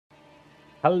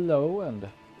Hello and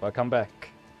welcome back.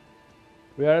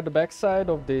 We are at the backside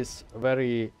of this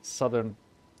very southern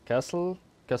castle,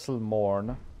 Castle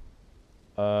Morn.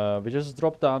 We just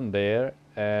dropped down there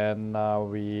and now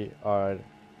we are,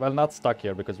 well, not stuck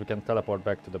here because we can teleport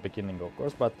back to the beginning, of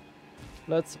course, but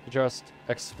let's just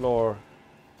explore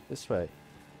this way.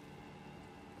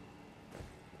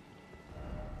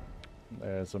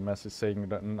 There's a message saying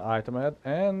that an item ahead,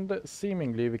 and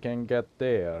seemingly we can get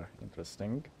there.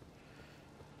 Interesting.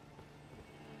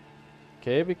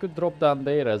 Okay, we could drop down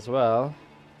there as well.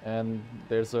 And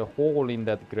there's a hole in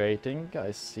that grating,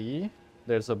 I see.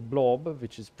 There's a blob,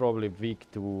 which is probably weak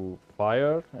to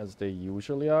fire, as they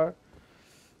usually are.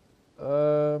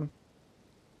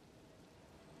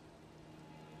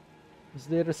 Is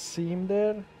there a seam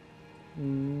there?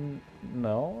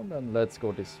 No, then let's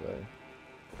go this way.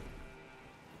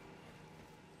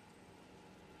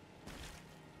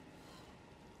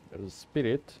 There's a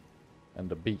spirit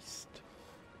and a beast.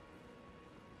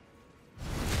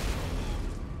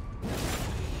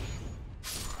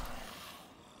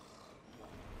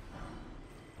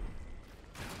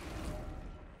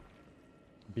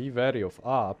 Be wary of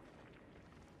up.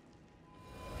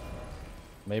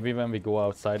 Maybe when we go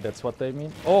outside, that's what they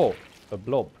mean. Oh, a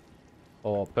blob.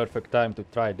 Oh, perfect time to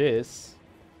try this.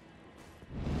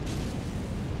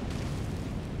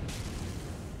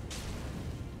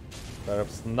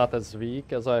 Perhaps not as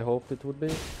weak as I hoped it would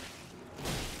be.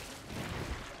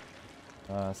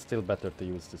 Still better to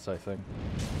use this, I think.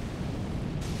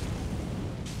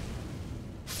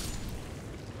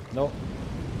 No.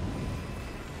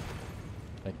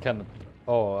 I cannot.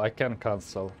 Oh, I can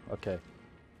cancel. Okay.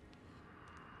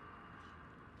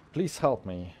 Please help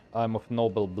me. I'm of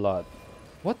noble blood.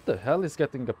 What the hell is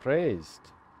getting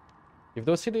appraised? If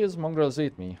those hideous mongrels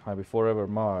eat me, I'll be forever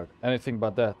marred. Anything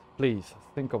but that. Please,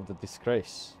 think of the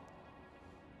disgrace.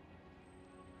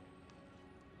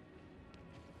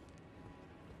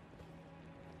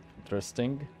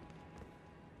 Interesting.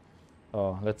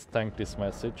 Oh, let's thank this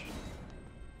message.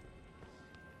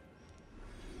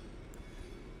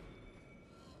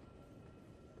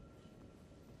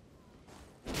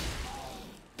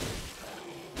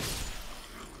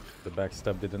 The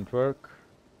backstab didn't work.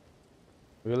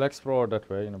 We'll explore that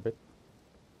way in a bit.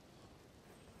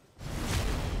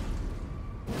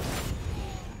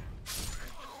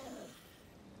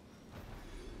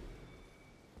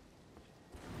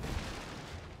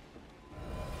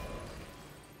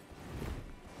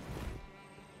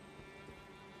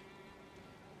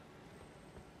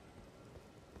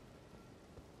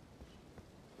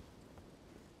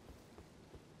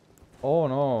 Oh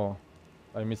no,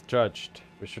 I misjudged.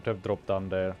 We should have dropped down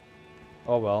there.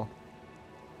 Oh well.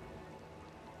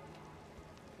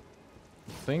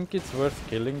 Think it's worth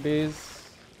killing these?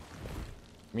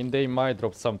 I mean, they might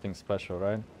drop something special,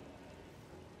 right?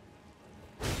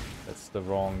 That's the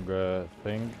wrong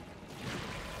thing.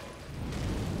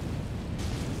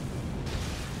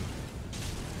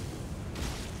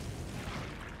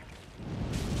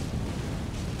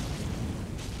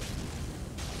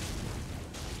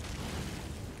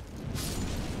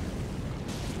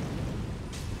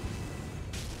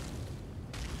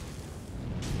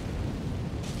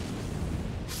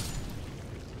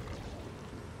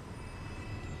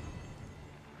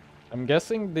 I'm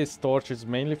guessing this torch is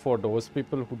mainly for those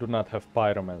people who do not have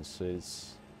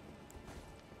pyromancies.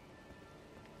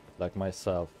 Like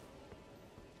myself.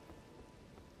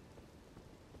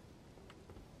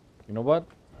 You know what?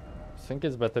 I think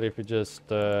it's better if we just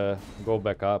go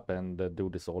back up and do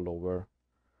this all over.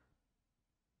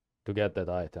 To get that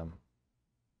item.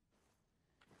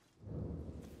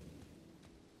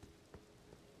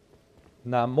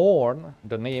 Now Morn,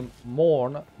 the name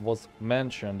Morn was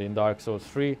mentioned in Dark Souls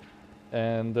 3.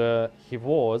 And he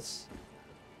was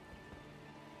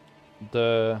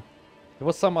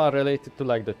somehow related to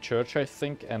like the church, I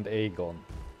think, and Aegon.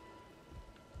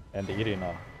 And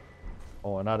Irina.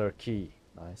 Oh, another key.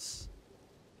 Nice.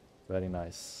 Very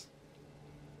nice.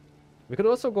 We could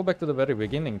also go back to the very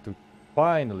beginning to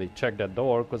finally check that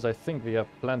door, because I think we have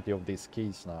plenty of these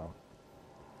keys now.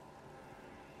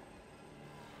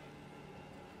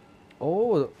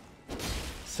 Oh,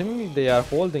 seemingly they are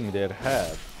holding their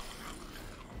head.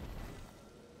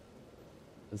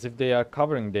 As if they are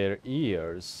covering their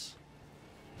ears.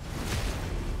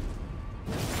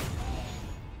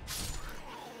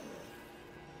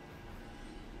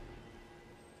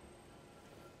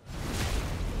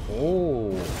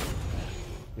 Oh,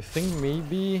 you think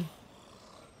maybe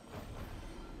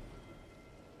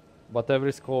whatever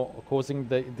is causing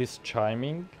this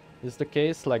chiming is the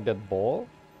case, like that ball?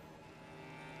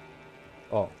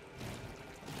 Oh.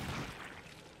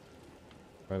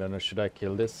 I don't know, should I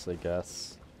kill this? I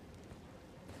guess.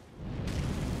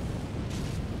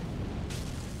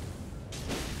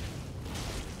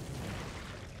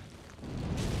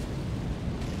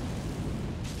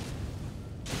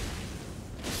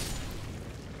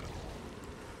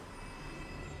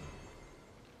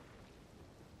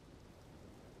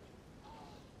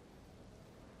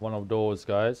 One of those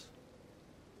guys.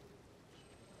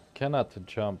 Cannot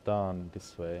jump down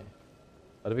this way.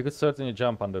 But we could certainly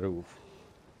jump on the roof.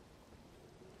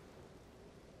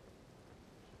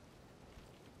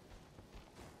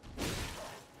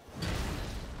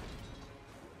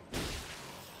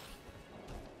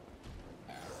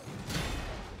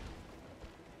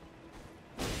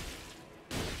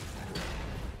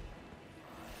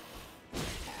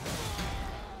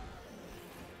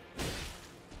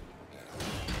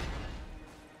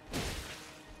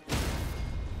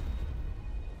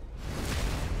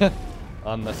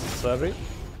 Unnecessary.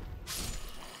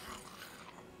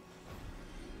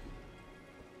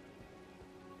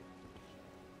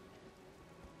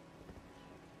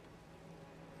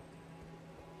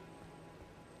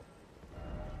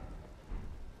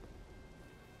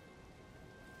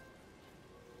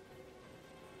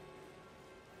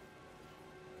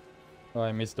 Oh,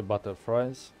 I missed the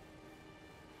butterflies.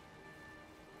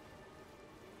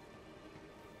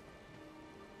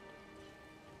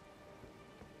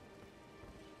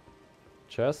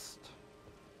 Chest.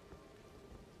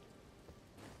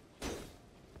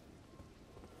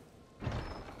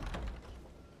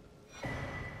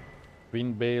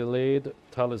 Wind Blade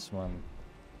Talisman.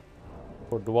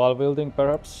 For dual wielding,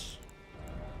 perhaps?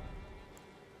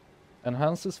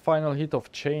 Enhances final hit of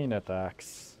chain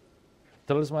attacks.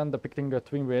 Talisman depicting a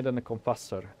twin blade and a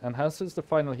compasser. Enhances the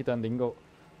final hit ending of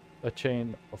a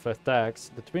chain of attacks.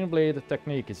 The twin blade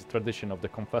technique is a tradition of the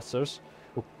confessors,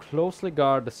 who closely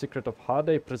guard the secret of how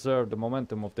they preserve the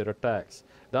momentum of their attacks.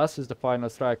 Thus is the final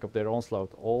strike of their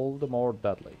onslaught all the more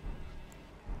deadly.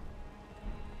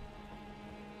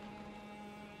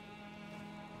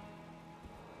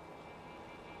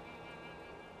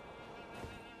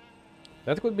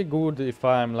 That could be good if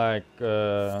I'm like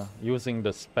using the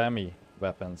spammy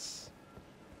weapons.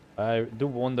 I do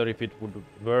wonder if it would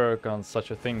work on such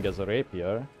a thing as a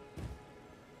rapier.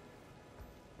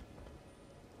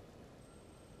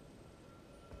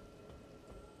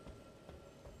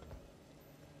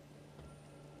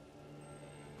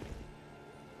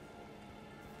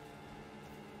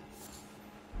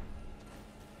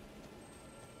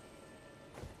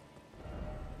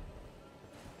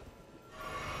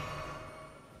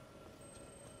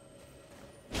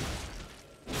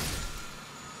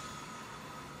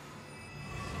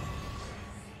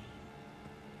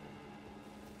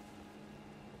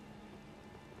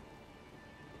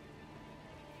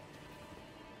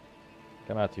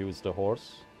 Cannot use the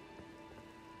horse.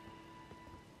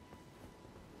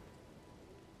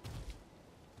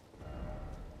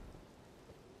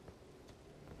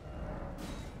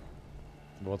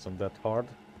 Wasn't that hard.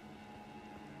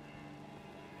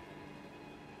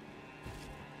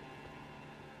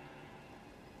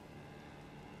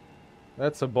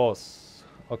 That's a boss.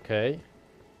 Okay.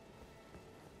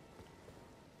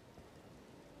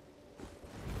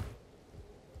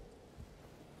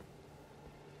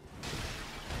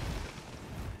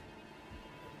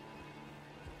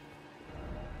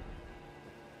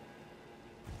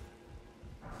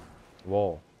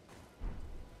 Whoa.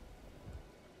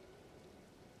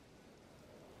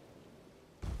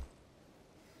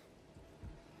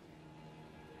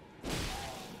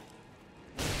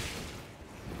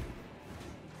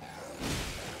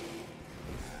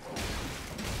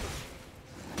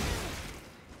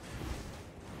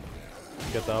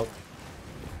 Get out.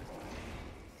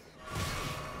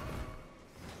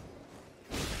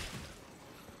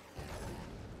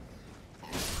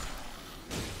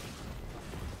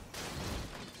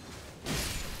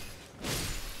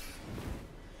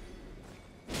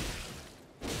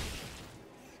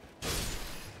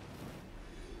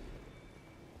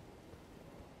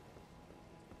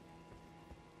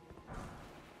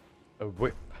 A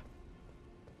whip.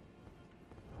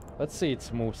 Let's see its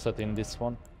moveset in this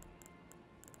one.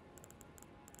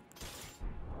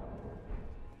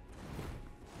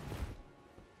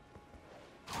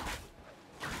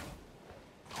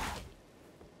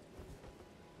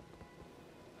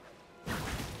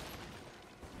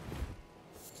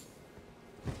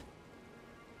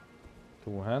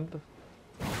 Two hand.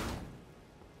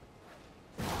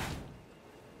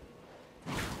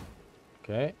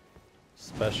 Okay.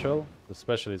 Special. The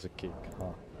special is a kick.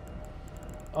 Huh.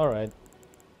 Alright.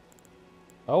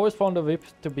 I always found the whip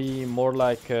to be more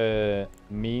like a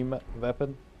meme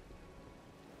weapon.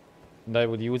 And I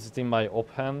would use it in my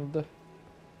offhand,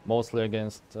 mostly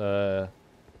against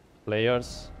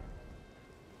players.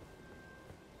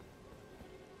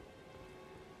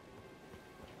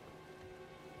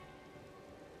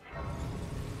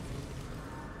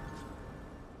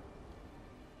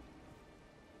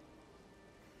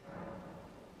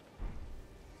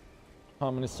 How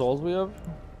many souls we have?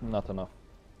 Not enough.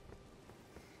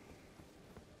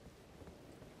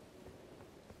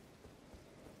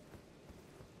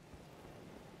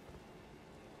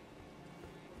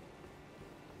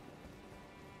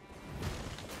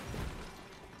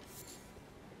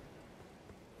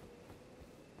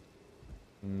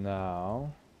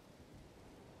 Now,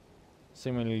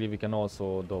 seemingly we can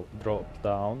also drop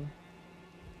down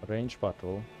range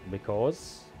battle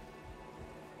because...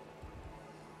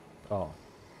 Oh.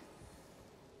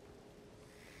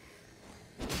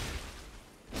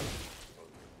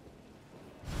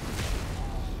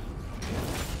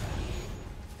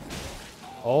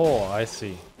 Oh, I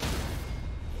see.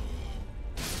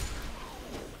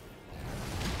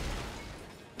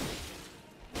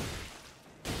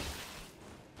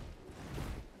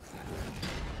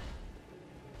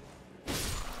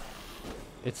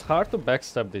 It's hard to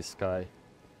backstab this guy,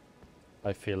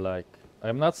 I feel like.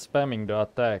 I'm not spamming the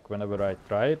attack whenever I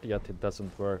try it, yet it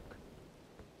doesn't work.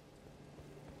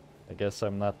 I guess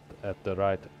I'm not at the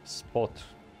right spot.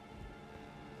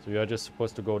 So you're just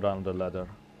supposed to go down the ladder.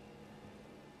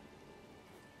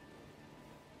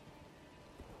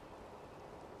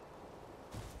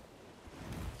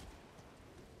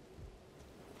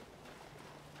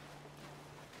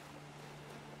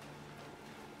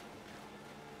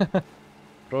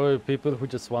 Probably people who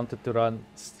just wanted to run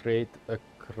straight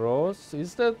across.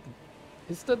 Is that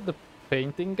the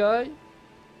painting guy?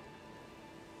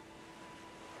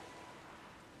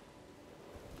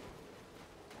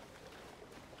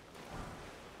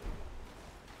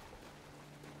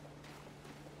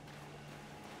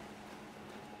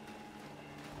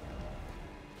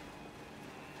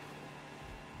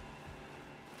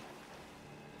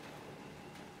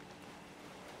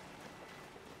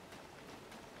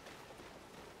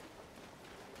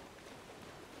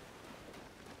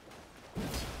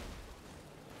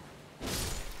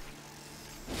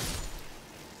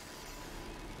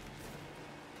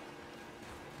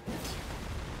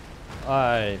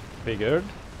 I figured.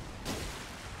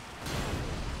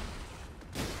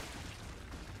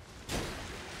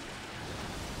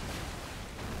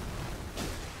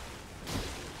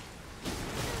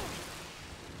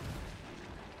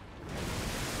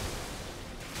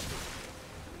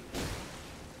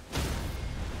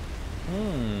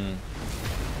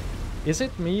 Is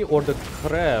it me or the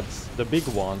crabs, the big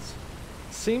ones,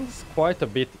 seems quite a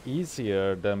bit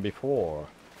easier than before?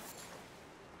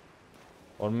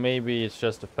 Or maybe it's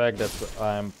just the fact that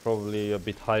I'm probably a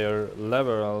bit higher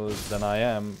level than I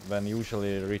am when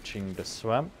usually reaching the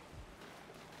swamp.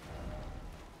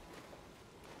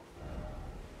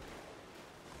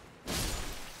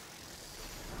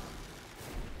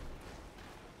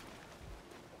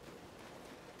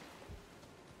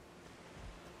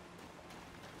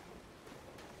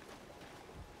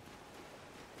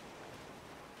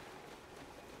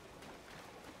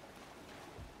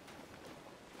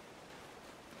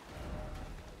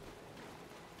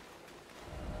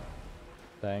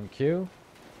 Thank you.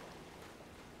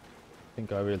 I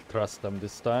think I will trust them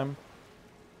this time.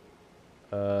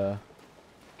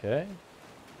 Okay.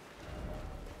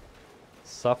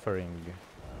 Suffering.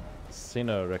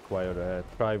 Sinner required.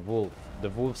 Try wolf. The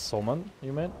wolf summon,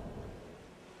 you mean?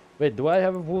 Wait, do I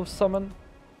have a wolf summon?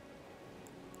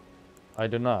 I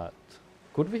do not.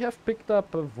 Could we have picked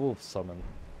up a wolf summon?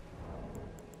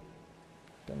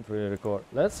 Can't really record.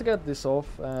 Let's get this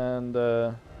off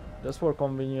and just for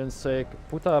convenience sake,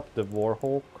 put up the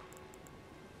Warhawk.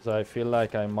 So I feel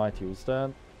like I might use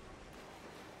that.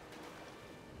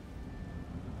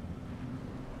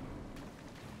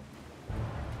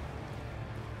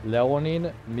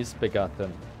 Leonin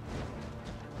Misbegotten.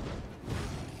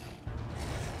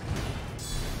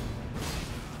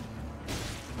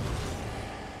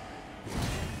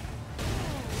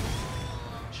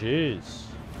 Jeez.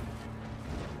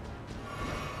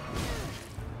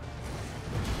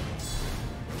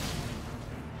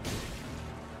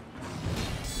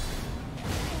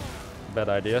 Bad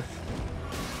idea.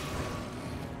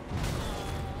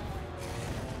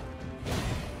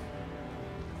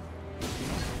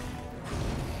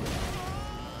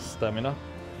 Stamina.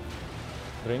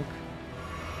 Drink.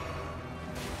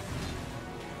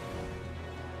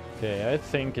 Okay, I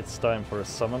think it's time for a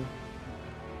summon.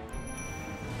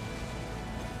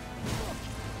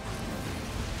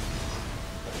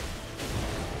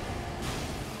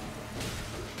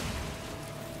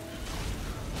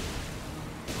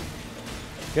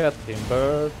 Get him,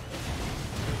 bird.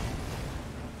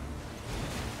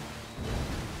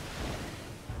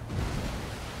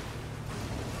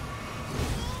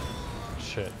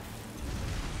 Shit.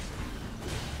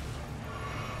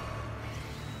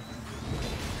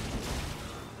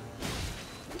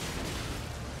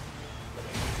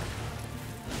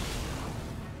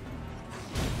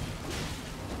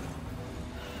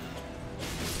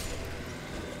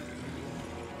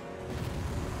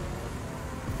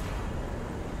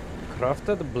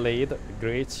 Crafted blade,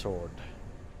 greatsword.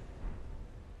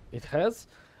 It has...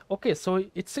 Okay, so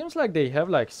it seems like they have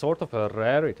like sort of a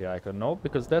rarity icon, no?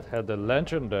 Because that had a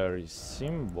legendary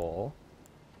symbol.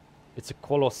 It's a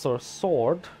colossal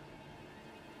sword.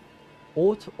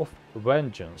 Oath of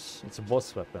Vengeance. It's a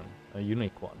boss weapon, a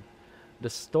unique one. The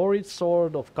storied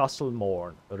sword of Castle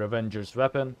Morn, a revenger's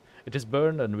weapon. It is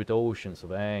burdened with oceans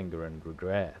of anger and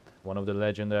regret. One of the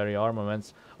legendary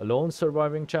armaments, a lone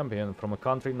surviving champion from a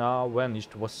country now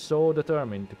vanished, was so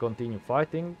determined to continue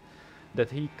fighting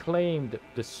that he claimed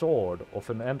the sword of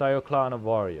an entire clan of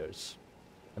warriors.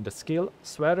 And the skill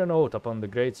swear an oath upon the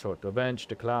greatsword to avenge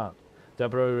the clan,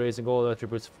 temporarily raising all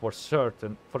attributes for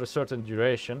a certain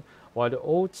duration. While the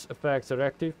oath's effects are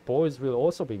active, poise will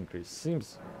also be increased.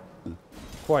 Seems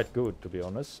quite good, to be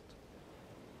honest.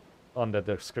 On the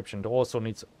description, it also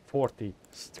needs 40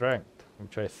 strength,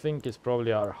 which I think is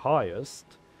probably our highest.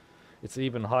 It's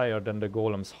even higher than the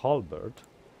golem's halberd.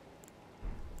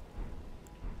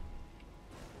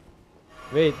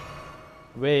 Wait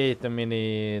a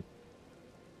minute.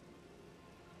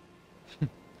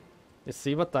 You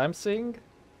see what I'm saying?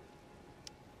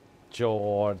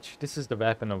 George. This is the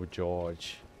weapon of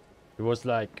George. He was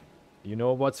like, you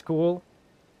know what's cool?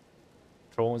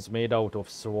 Thrones made out of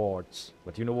swords.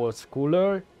 But you know what's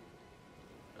cooler?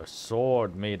 A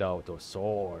sword made out of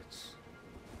swords.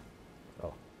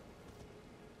 Oh.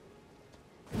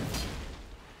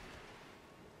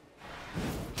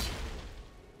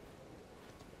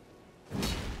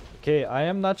 Okay, I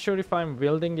am not sure if I'm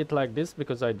wielding it like this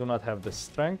because I do not have the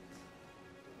strength.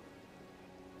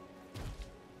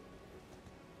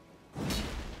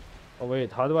 Oh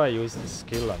wait, how do I use the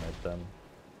skill on it then?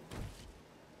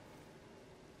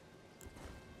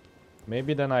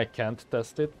 Maybe then I can't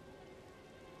test it.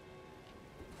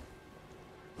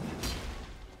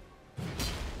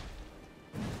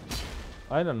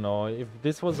 I don't know if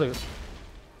this was a...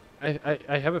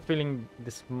 I have a feeling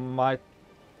this might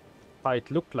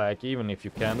look like, even if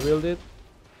you can wield it.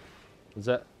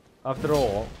 That, after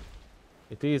all,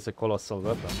 it is a colossal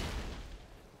weapon.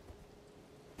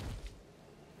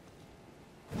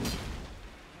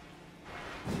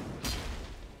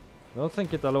 I don't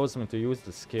think it allows me to use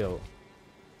the skill.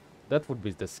 That would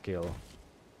be the skill.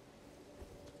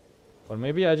 Or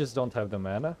maybe I just don't have the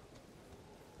mana.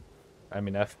 I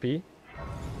mean FP.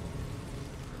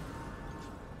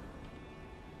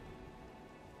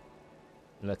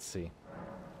 Let's see.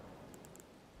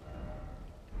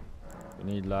 We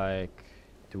need like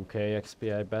 2k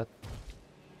XP, I bet.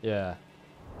 Yeah.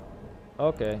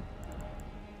 Okay.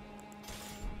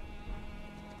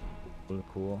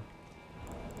 Cool.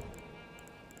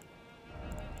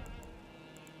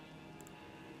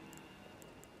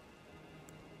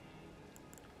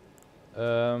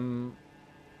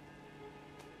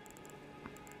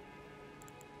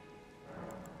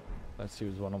 Let's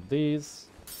use one of these.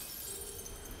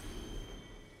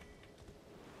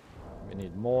 We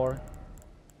need more.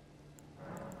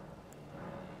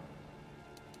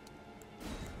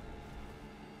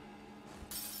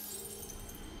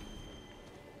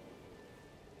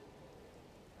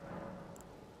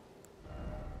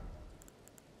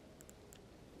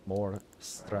 More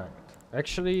strength.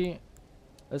 Actually,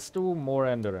 let's do more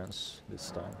endurance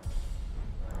this time.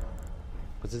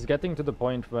 Because it's getting to the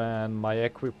point when my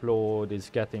equip load is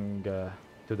getting to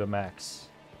the max.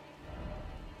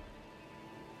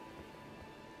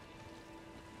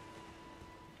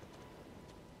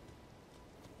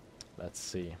 Let's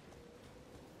see.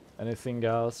 Anything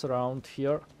else around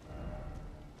here?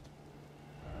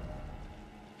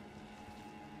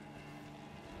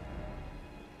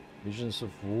 Visions of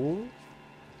Wolf?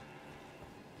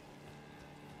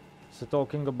 Is it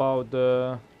talking about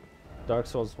the Dark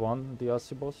Souls 1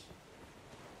 DLC boss?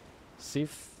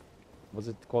 Sif? Was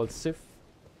it called Sif?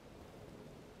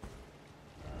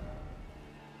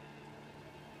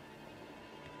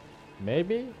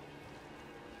 Maybe?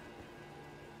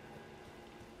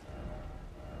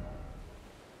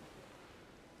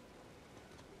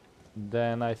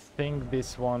 Then I think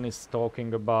this one is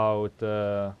talking about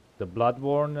the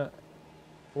Bloodborne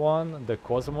one, the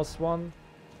Cosmos one.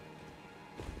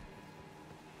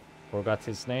 Forgot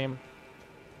his name.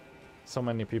 So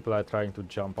many people are trying to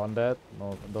jump on that.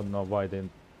 No, don't know why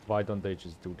don't they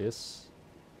just do this?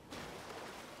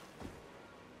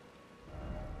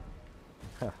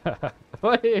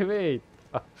 Wait.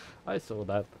 I saw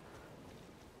that.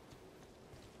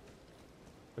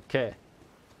 Okay.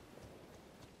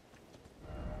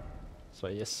 So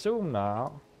I assume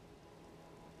now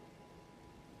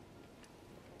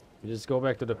we just go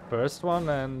back to the first one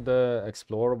and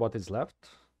explore what is left.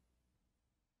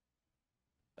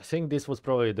 I think this was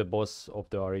probably the boss of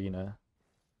the arena.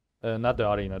 Not the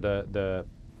arena, the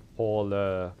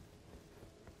whole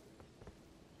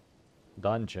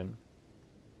dungeon.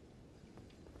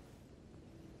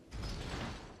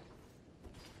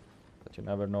 But you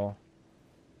never know.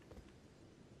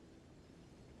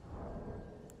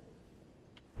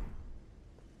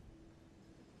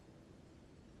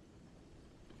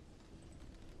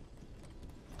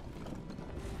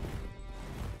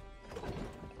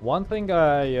 One thing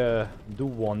I do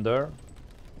wonder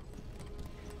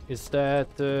is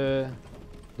that the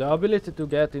ability to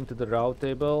get into the route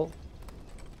table,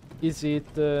 is it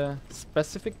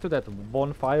specific to that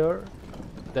bonfire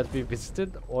that we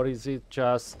visited, or is it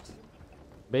just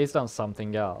based on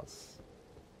something else?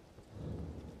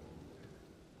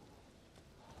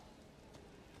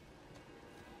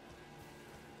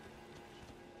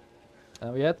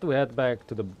 And we had to head back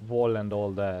to the wall and all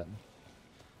that.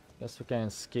 Guess we can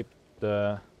skip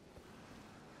the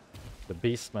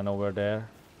beastman over there.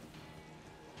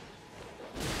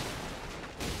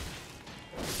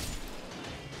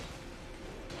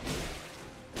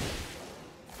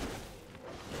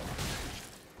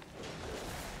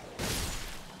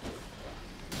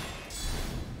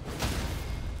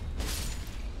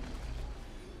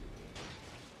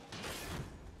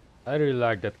 I really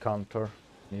like that counter,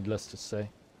 needless to say.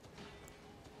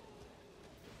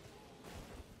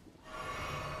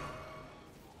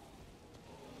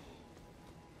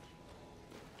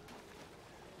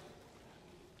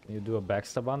 Can you do a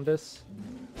backstab on this?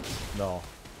 No.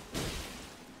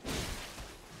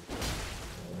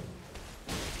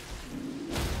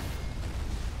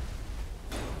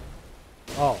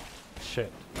 Oh,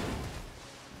 shit.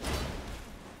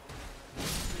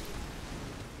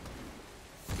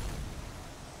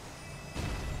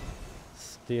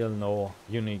 Still no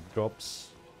unique drops.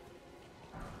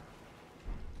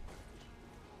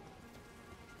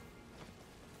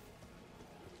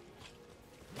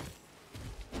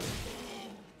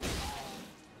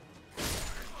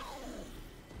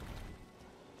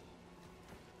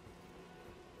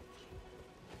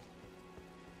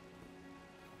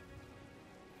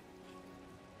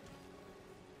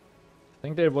 I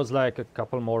think there was like a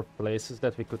couple more places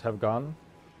that we could have gone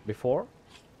before.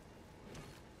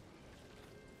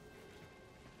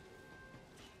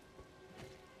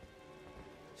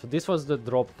 So this was the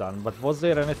drop down, but was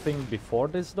there anything before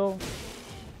this though?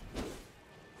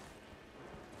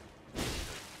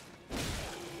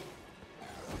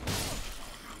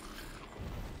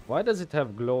 Why does it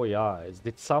have glowy eyes?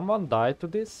 Did someone die to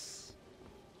this?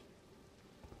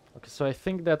 Okay, so I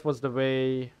think that was the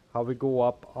way how we go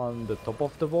up on the top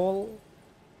of the wall.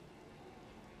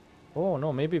 Oh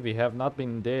no, maybe we have not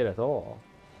been there at all.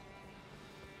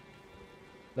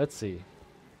 Let's see.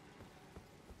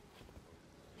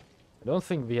 I don't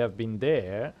think we have been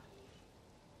there.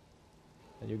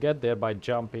 And you get there by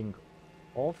jumping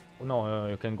off. No,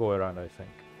 you can go around, I think.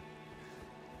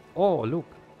 Oh, look.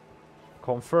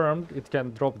 Confirmed, it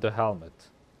can drop the helmet.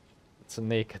 It's a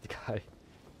naked guy.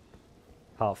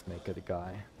 Half naked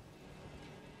guy.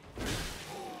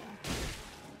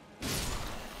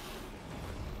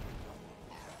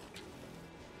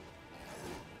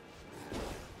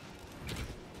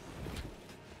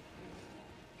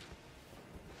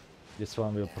 This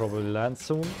one will probably land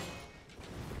soon.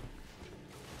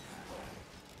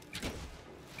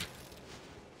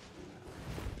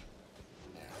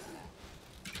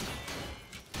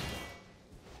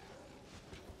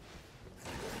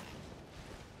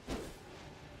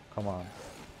 Come on.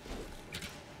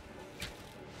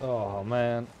 Oh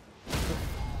man.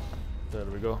 There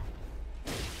we go.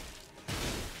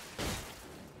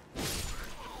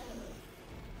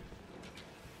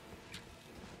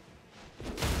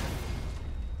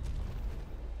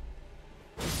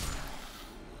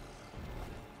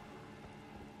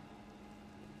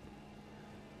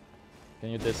 Can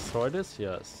you destroy this?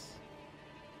 Yes.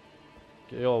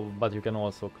 Okay, oh, but you can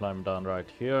also climb down right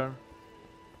here.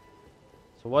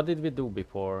 So what did we do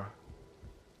before?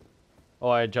 Oh,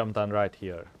 I jumped down right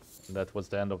here. That was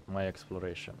the end of my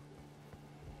exploration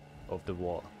of the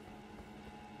wall.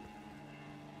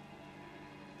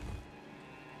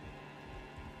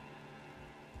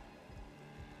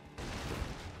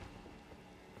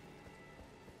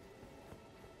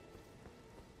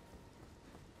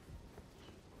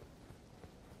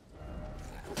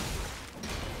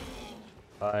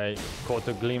 I caught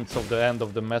a glimpse of the end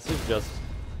of the message just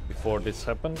before this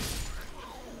happened.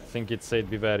 I think it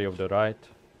said be wary of the right.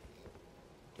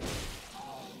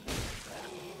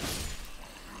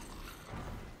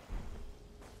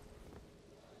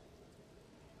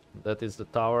 That is the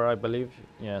tower, I believe.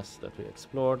 Yes, that we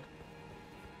explored.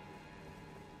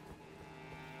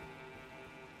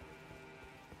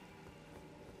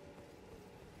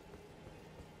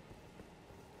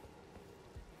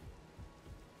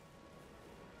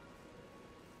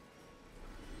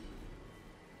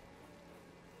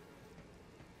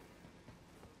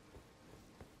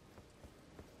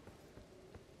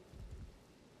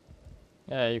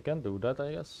 Yeah, you can do that,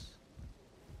 I guess.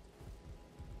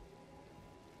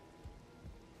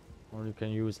 Or you can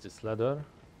use this ladder.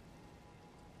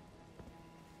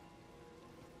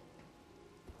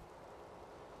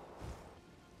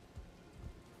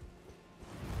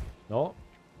 No?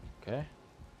 Okay.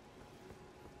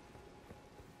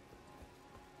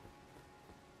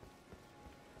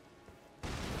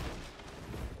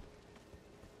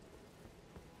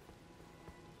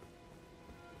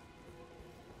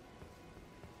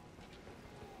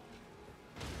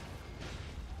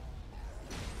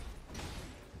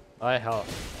 I have.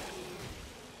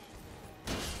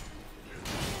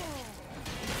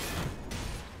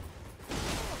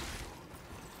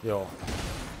 Yo.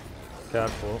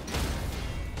 Careful.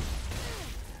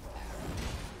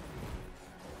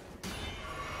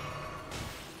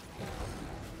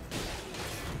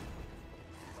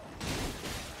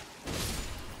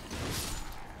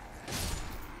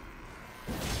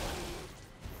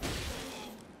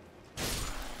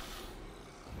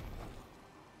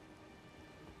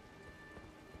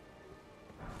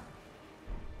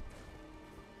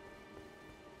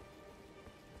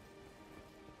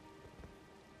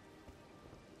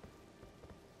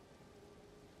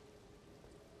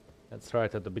 That's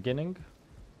right at the beginning.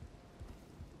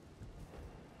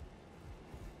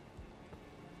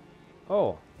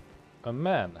 Oh, a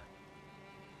man.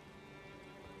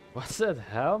 What's that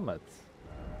helmet?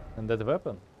 And that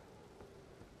weapon?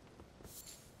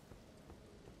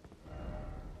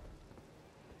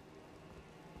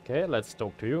 Okay, let's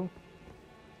talk to you.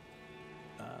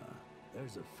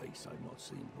 There's a face I've not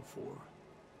seen before.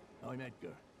 I'm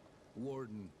Edgar,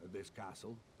 warden of this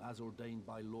castle, as ordained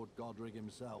by Lord Godric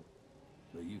himself.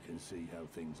 But you can see how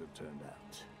things have turned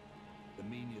out. The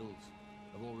menials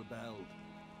have all rebelled.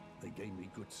 They gave me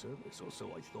good service, or so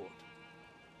I thought.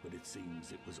 But it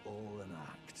seems it was all an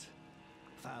act.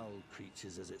 Foul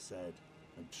creatures, as it said,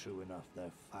 and true enough,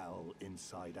 they're foul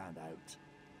inside and out.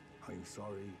 I'm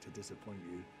sorry to disappoint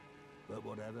you, but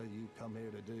whatever you come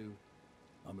here to do,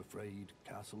 I'm afraid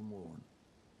Castle Morn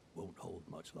won't hold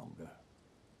much longer.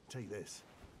 Take this,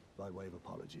 by way of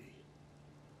apology.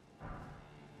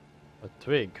 A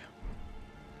twig.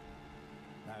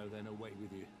 Now then, away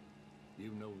with you.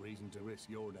 You've no reason to risk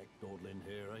your neck dawdling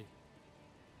here, eh?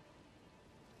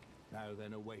 Now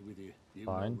then, away with you. You've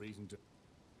no reason to...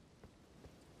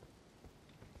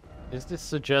 Is this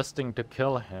suggesting to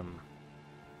kill him?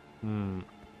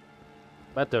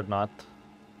 Better not.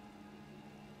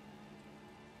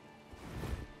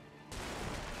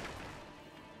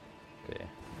 Okay.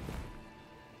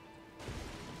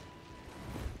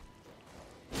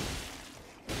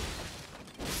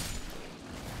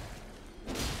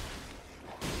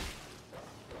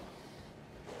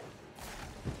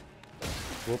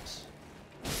 Whoops.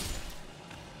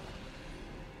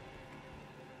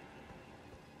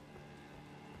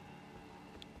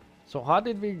 So how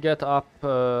did we get up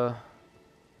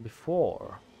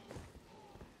before?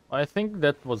 I think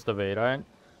that was the way, right?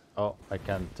 Oh, I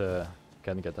can't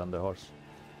get on the horse.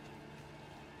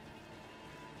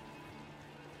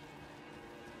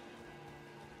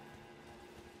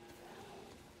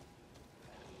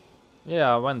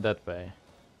 Yeah, I went that way.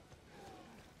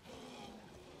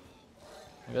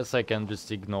 I guess I can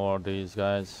just ignore these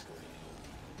guys.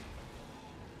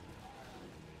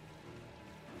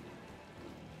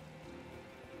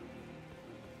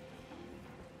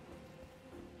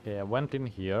 Okay, I went in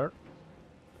here.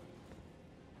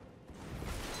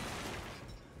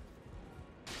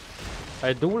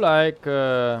 I do like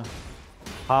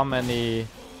how many...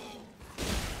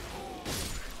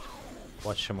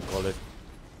 whatchamacallit.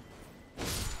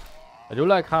 I do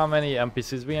like how many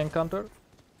NPCs we encounter.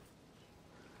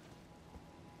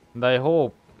 And I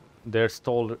hope their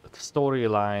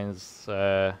storylines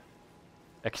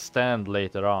extend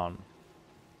later on.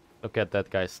 Look at that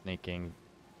guy sneaking.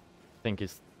 I think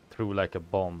he's threw like a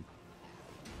bomb.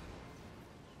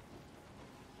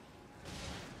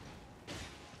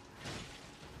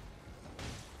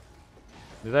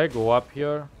 Did I go up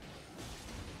here?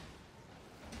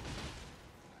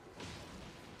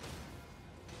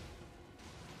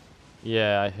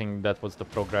 Yeah, I think that was the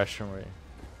progression way.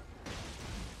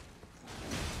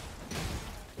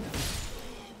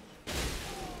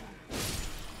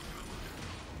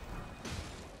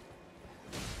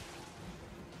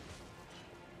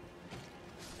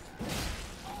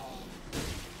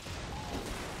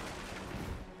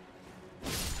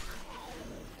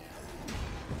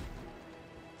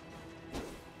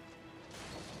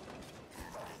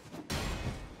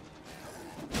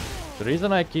 The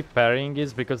reason I keep parrying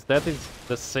is because that is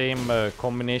the same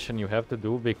combination you have to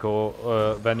do because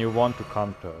when you want to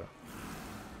counter.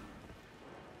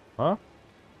 Huh?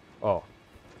 Oh.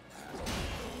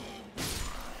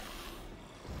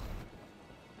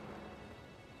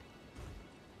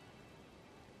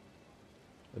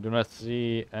 I do not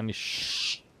see any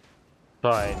shinies.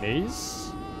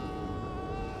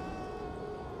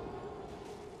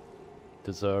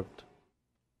 Deserved.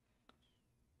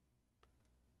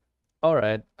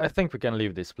 Alright, I think we can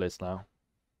leave this place now.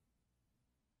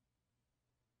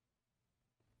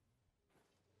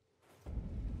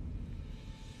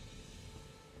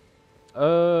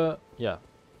 Yeah.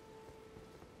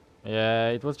 Yeah,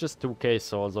 it was just 2k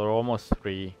souls or almost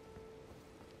 3.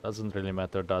 Doesn't really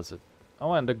matter, does it?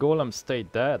 Oh, and the golem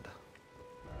stayed dead.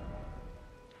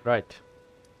 Right.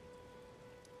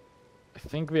 I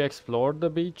think we explored the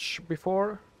beach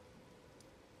before.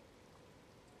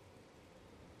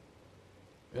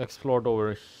 We explored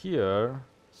over here.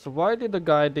 So why did the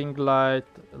guiding light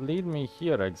lead me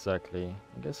here exactly?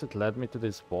 I guess it led me to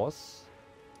this boss.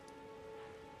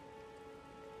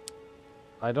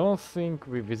 I don't think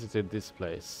we visited this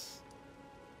place.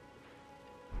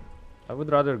 I would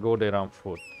rather go there on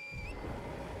foot.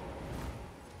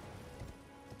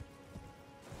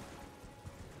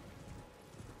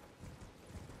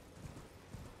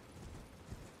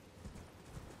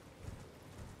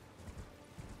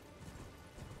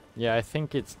 Yeah, I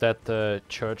think it's that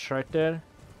church right there.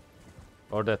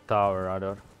 Or that tower,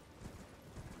 rather.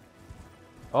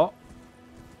 Oh!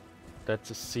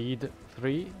 That's a seed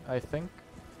 3, I think.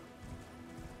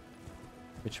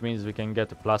 Which means we can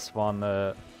get a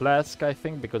 +1 flask, I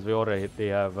think, because we already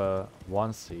have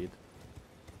 1 seed.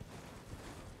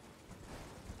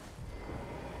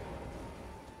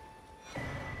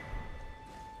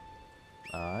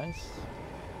 Nice.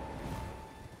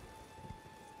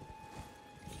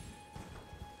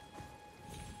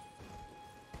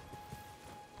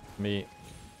 Let me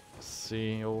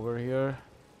see over here.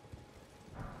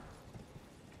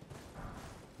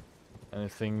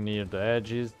 Anything near the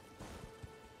edges?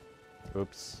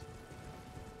 Oops.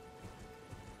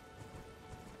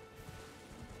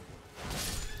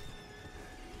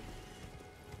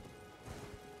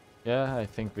 Yeah, I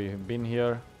think we've been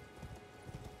here.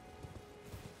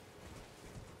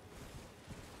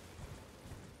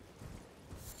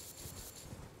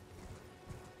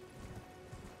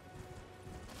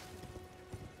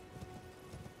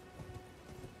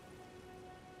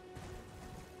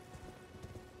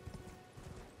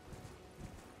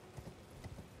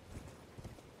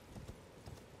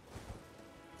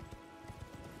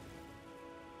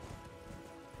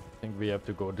 I think we have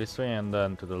to go this way and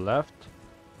then to the left.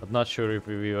 I'm not sure if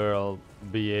we will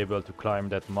be able to climb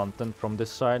that mountain from this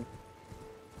side.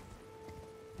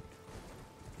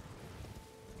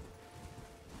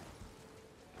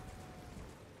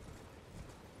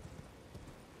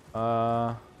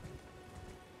 I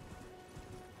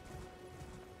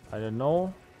don't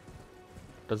know.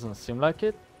 Doesn't seem like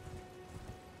it.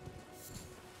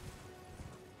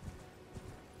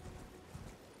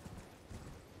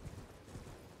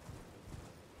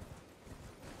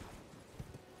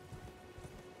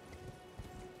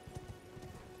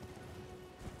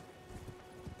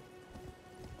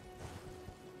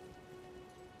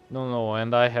 No,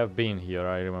 and I have been here,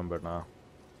 I remember now.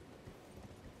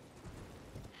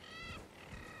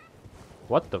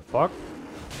 What the fuck?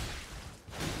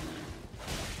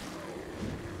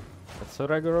 That's a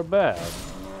regular bed.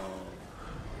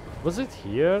 Was it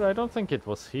here? I don't think it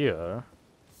was here.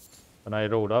 When I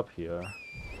rode up here.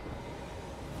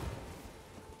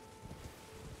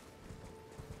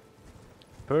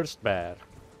 First bear.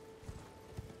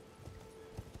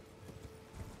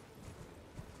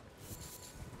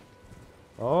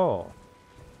 Oh.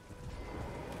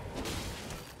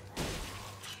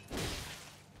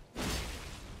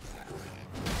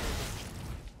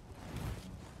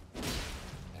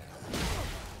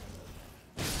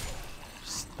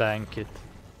 Stank it.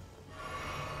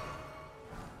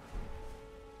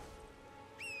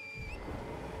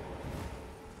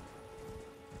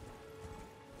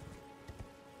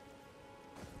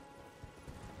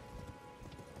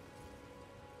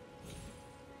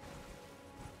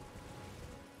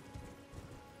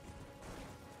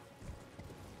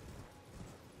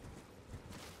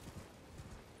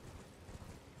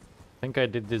 think I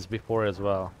did this before as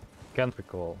well. Can't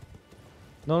recall.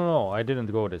 No, I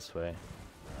didn't go this way.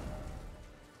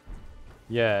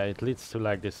 Yeah, it leads to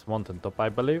like this mountain top, I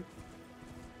believe.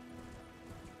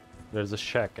 There's a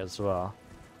shack as well.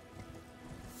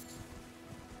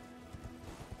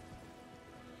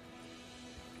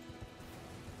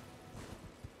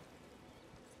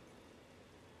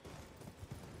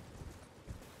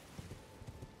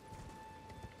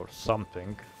 Or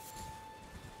something.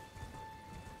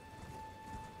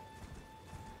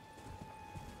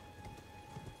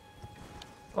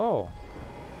 Oh.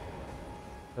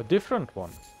 A different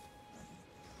one.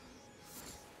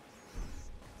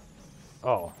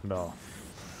 Oh, no.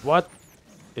 What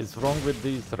is wrong with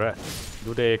these rats?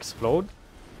 Do they explode?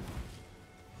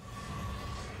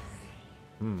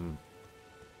 Hmm.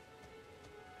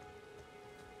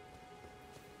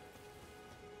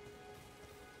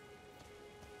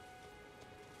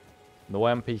 No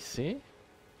NPC?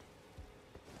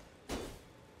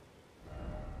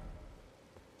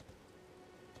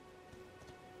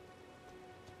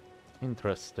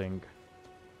 Interesting.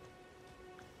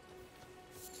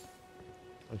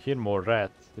 I hear more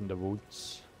rats in the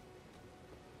woods.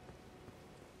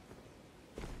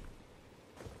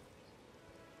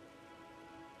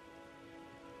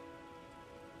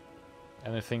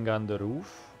 Anything on the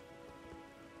roof?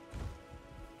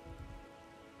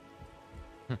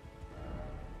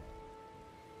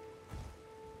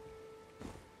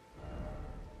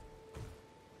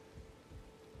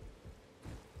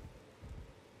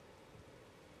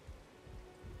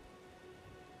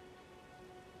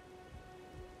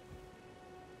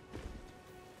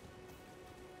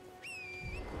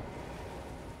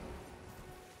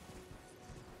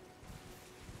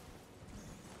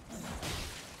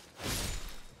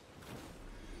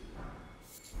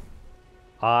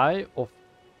 Eye of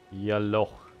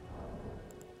Yellow.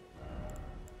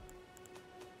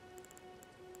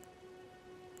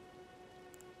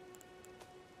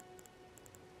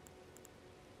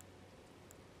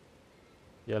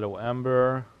 Yellow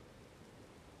Amber.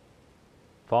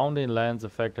 Found in lands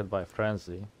affected by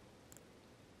frenzy.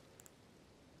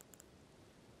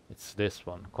 It's this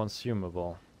one.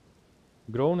 Consumable.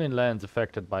 Grown in lands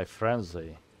affected by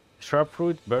frenzy. Sharp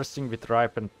fruit bursting with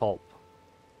ripened pulp.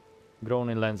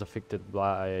 Grown in lands affected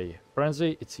by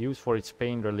frenzy, it's used for its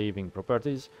pain-relieving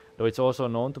properties, though it's also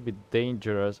known to be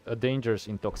a dangerous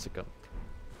intoxicant.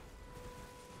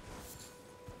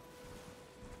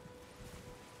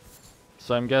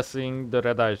 So I'm guessing the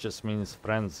red eye just means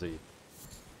frenzy.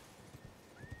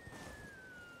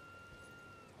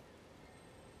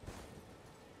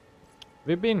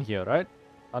 We've been here, right?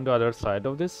 On the other side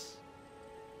of this?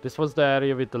 This was the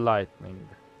area with the lightning.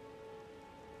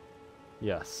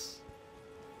 Yes.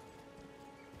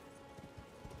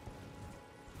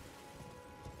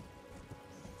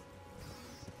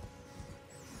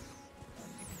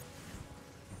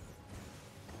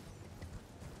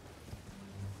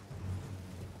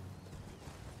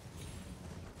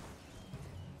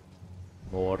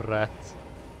 More rats.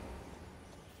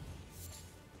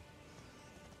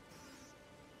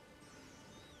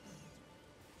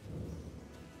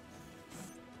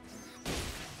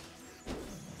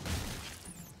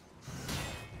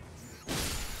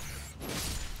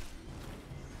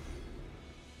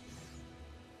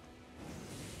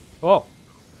 Oh!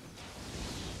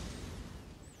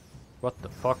 What the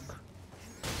fuck?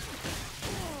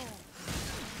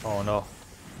 Oh no.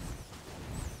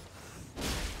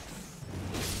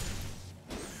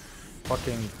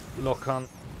 Fucking Lokan.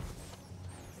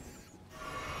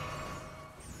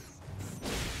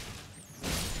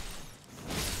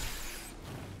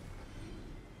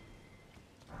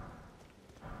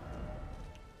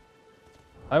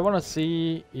 I wanna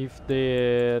see if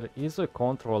there is a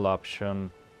control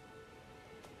option.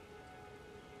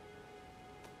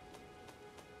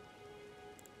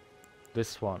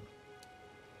 This one.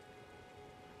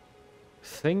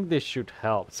 Think this should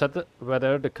help. Set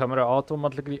whether the camera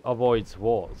automatically avoids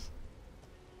walls.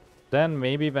 Then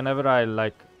maybe whenever I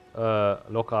like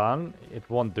lock on, it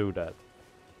won't do that.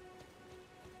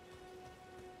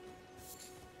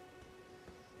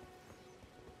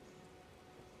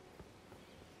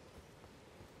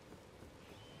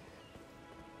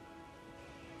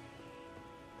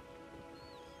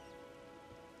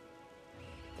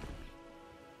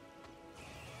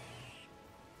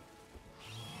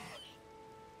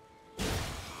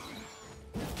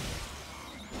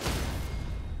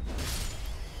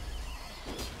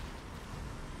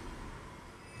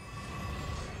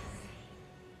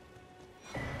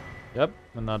 Yep,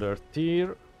 another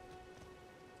tier.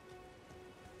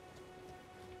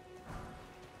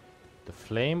 The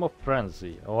Flame of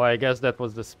Frenzy. Oh, I guess that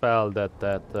was the spell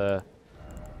that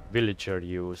villager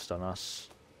used on us.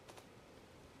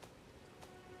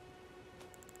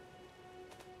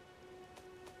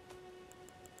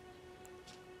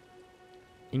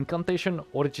 Incantation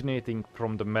originating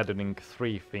from the maddening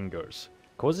three fingers.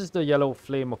 Causes the yellow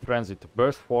flame of frenzy to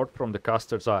burst forth from the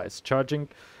caster's eyes. Charging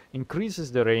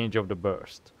increases the range of the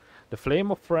burst. The flame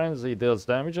of frenzy deals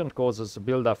damage and causes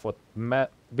build-up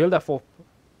of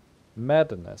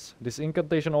madness. This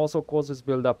incantation also causes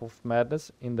build-up of madness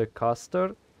in the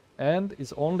caster and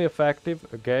is only effective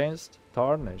against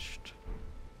tarnished.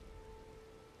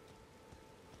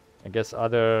 I guess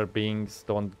other beings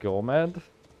don't go mad.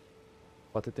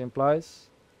 What it implies.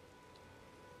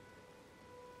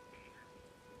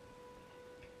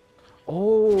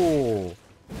 Oh!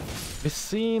 We've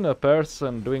seen a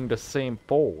person doing the same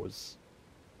pose.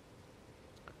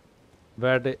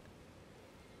 Where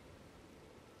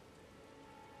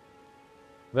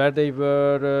they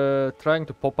were trying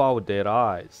to pop out their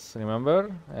eyes,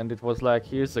 remember? And it was like,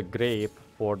 here's a grape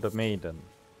for the maiden.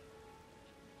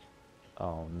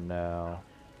 Oh no.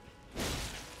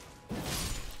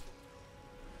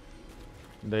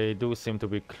 They do seem to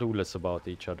be clueless about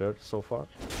each other so far.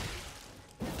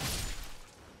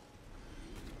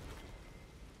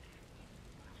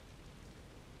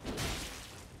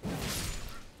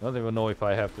 I don't even know if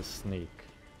I have to sneak.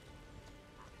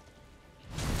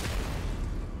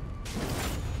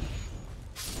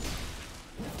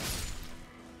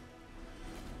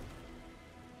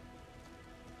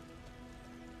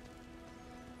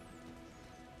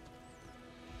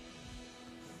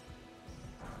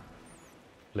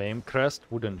 Flame crest,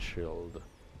 wooden shield.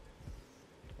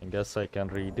 I guess I can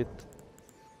read it.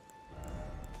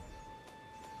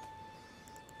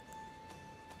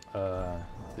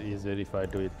 It's easier if I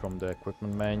do it from the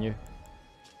equipment menu.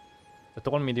 A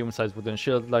tall, medium-sized wooden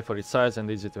shield, light for its size and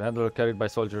easy to handle, carried by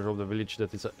soldiers of the village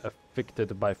that is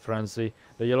afflicted by frenzy.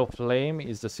 The yellow flame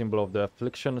is the symbol of the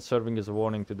affliction, serving as a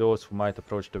warning to those who might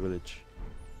approach the village.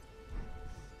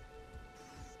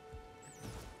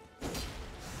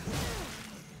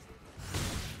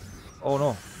 Oh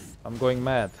no, I'm going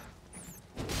mad.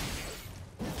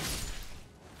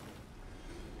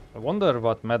 I wonder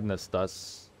what madness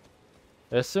does.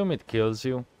 I assume it kills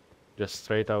you. Just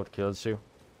straight out kills you.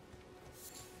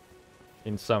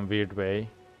 In some weird way.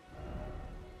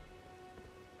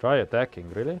 Try attacking,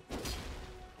 really?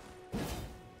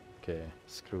 Okay,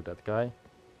 screw that guy.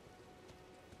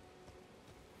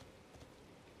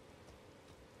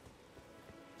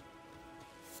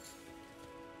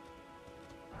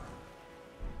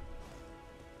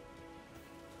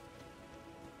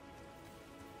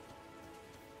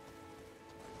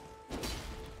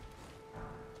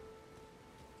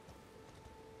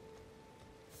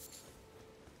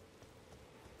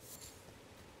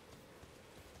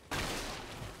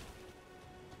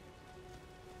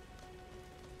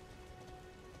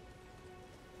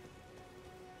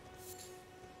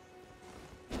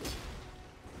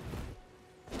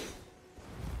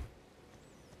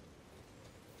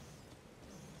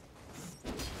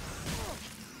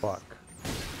 Fuck.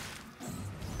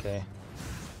 Okay.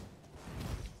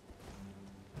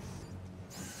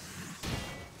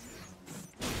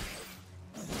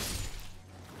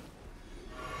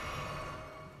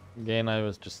 Again, I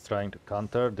was just trying to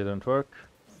counter, didn't work.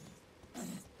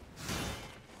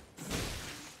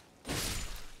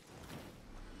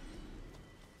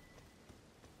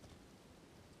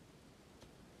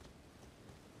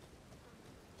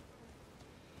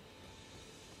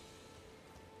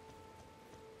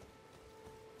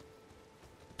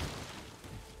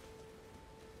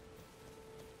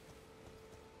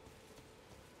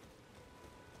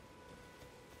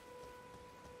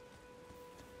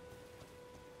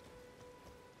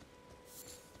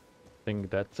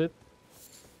 Think that's it.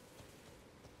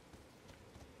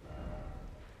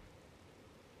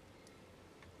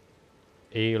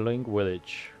 Ailing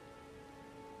village.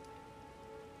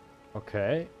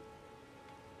 Okay.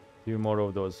 Few more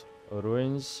of those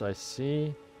ruins, I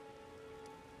see.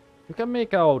 You can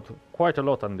make out quite a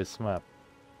lot on this map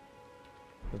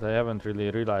that I haven't really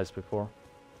realized before.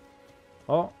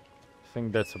 Oh, I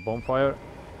think that's a bonfire.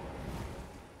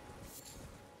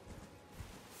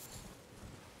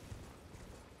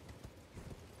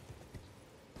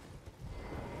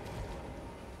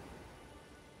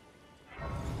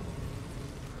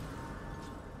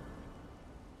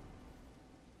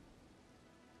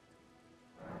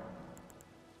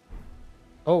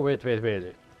 Oh, wait.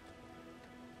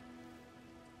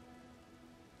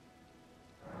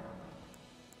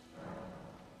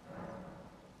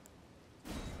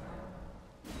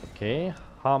 Okay,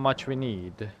 how much we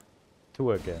need.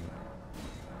 2 again.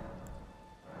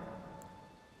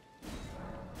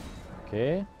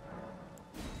 Okay.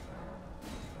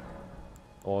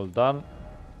 All done.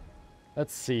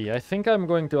 Let's see. I think I'm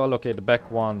going to allocate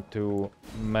back 1 to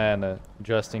mana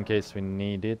just in case we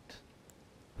need it.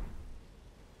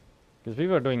 Because we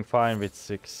were doing fine with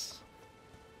 6.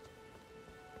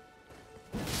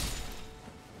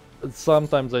 But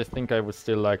sometimes I think I would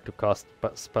still like to cast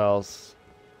spells.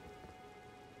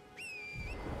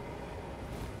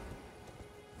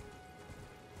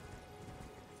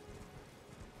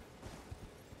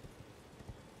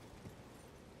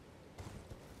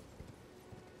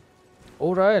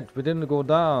 Alright, we didn't go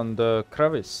down the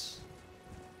crevice.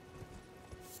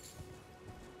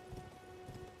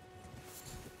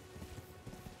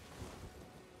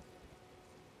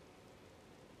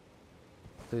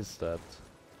 What is that?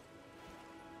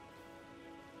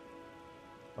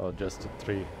 Oh, just a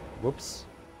tree. Whoops.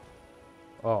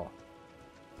 Oh.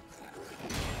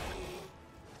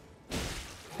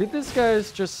 Did these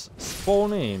guys just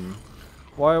spawn in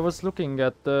while I was looking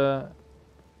at the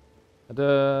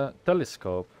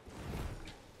telescope?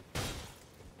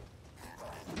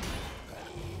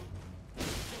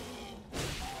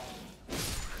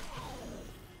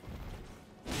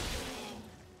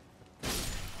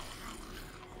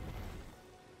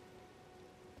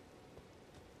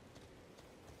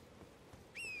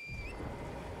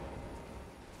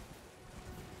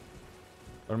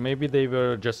 Or maybe they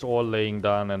were just all laying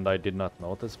down and I did not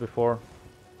notice before.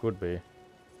 Could be.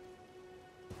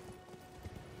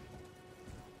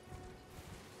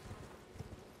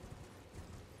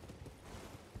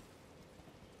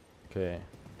 Okay.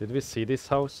 Did we see this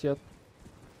house yet?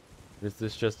 Is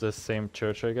this just the same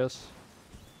church, I guess?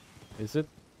 Is it?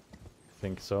 I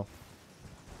think so.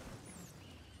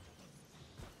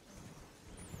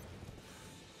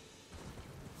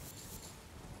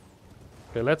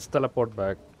 Okay, let's teleport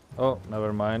back. Oh,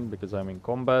 never mind, because I'm in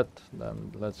combat.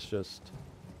 Then let's just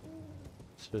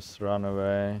run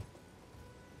away.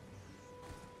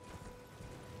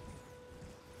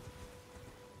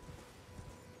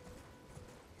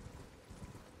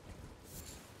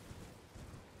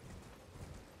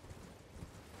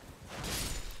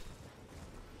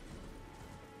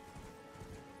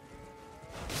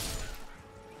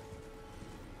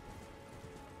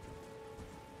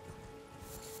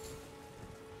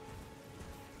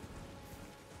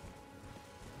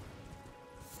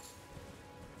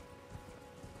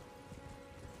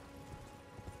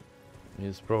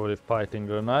 He's probably fighting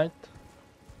the knight.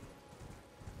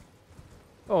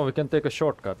 Oh, we can take a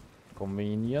shortcut.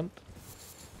 Convenient.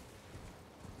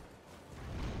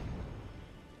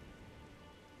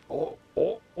 Oh,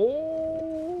 oh,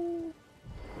 oh!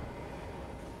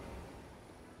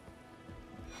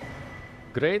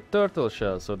 Great turtle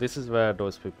shell. So this is where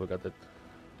those people got it.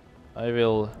 I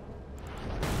will...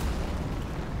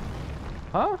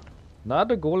 Huh? Now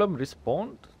the golem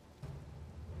respawned?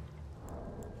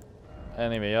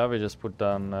 Anyway, I will just put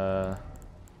down...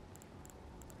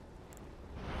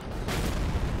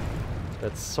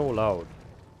 That's so loud.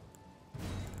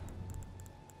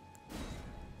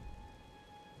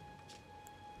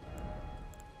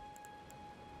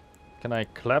 Can I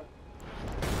clap?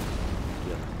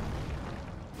 Yeah.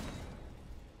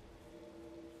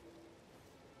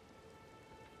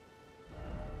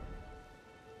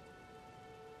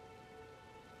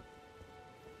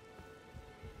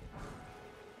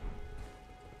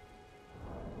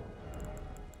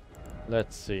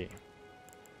 Let's see.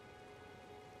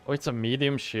 Oh, it's a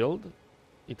medium shield.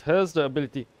 It has the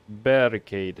ability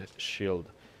Barricade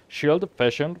Shield. Shield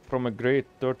fashioned from a great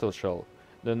turtle shell.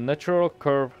 The natural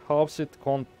curve helps it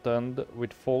contend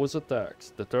with foes'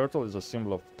 attacks. The turtle is a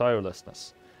symbol of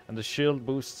tirelessness. And the shield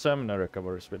boosts stamina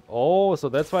recovery speed. Oh, so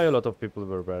that's why a lot of people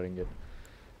were wearing it.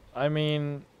 I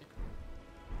mean,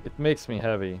 it makes me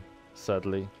heavy,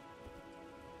 sadly.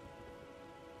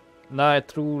 Now I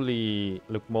truly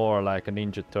look more like a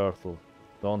ninja turtle,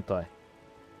 don't I?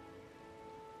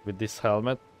 With this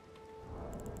helmet.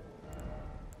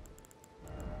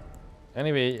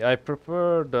 Anyway, I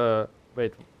prefer the...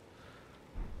 Wait.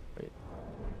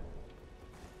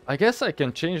 I guess I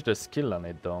can change the skill on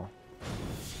it though.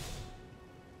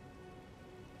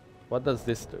 What does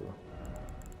this do?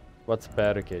 What's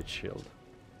Barricade Shield?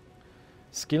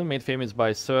 Skill made famous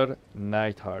by Sir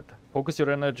Neidhart. Focus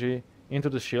your energy into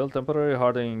the shield, temporarily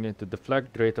hardening it to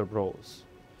deflect greater blows.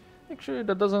 Actually,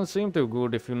 that doesn't seem too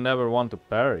good if you never want to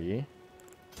parry.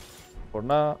 For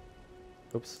now...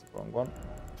 Oops, wrong one.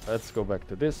 Let's go back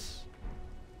to this.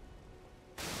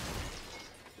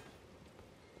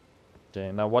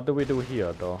 Okay, now what do we do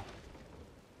here though?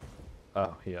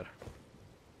 Oh, here.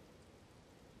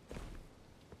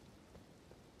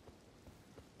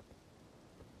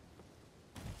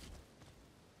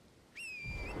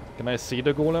 Can I see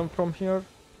the golem from here?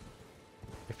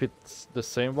 If it's the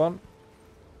same one?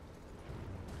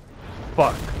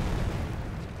 Fuck!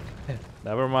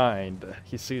 Never mind.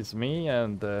 He sees me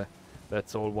and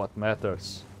that's all what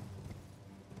matters.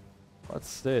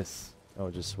 What's this?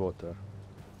 Oh, just water.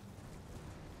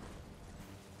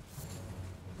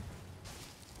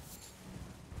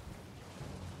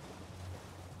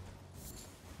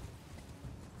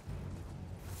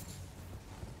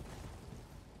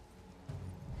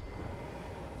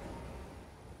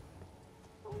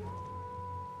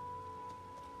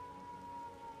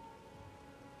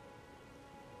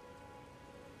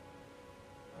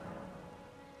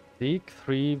 Seek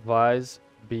 3 wise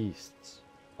beasts.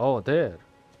 Oh, there.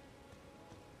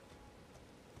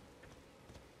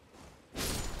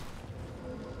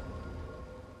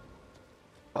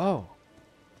 Oh.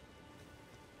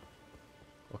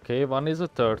 Okay, one is a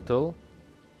turtle.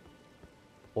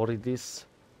 Or this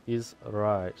is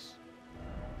rice.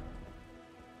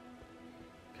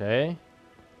 Okay.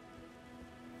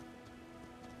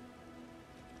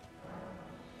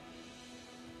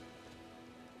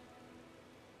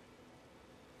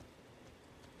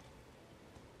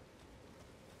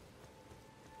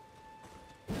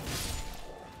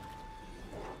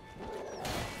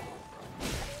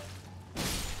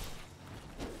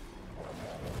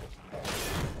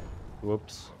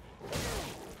 Whoops.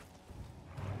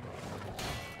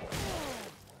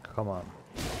 Come on.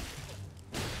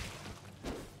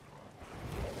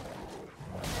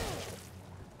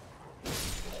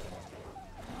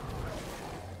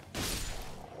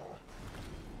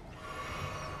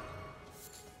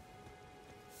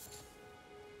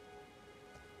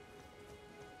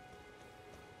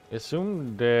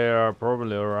 Assume they are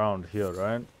probably around here,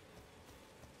 right?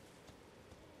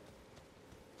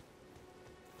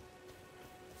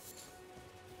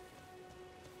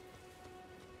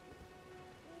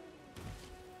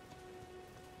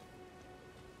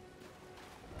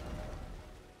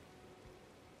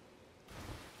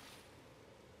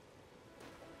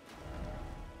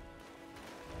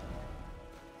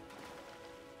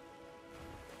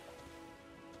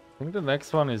 I think the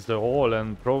next one is the hall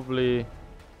and probably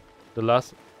the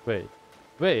last... Wait.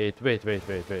 Wait.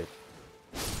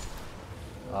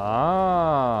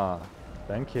 Ah,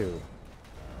 thank you.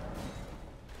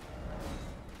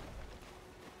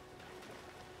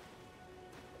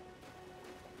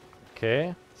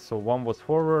 Okay, so one was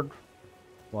forward,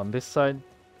 one this side.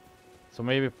 So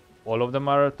maybe all of them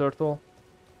are a turtle.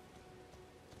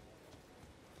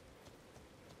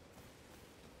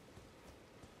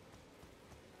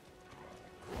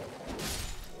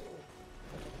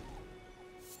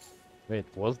 Wait,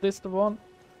 was this the one?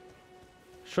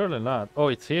 Surely not. Oh,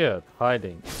 it's here,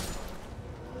 hiding.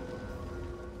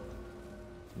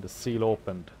 The seal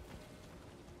opened.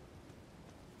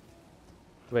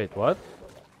 Wait, what?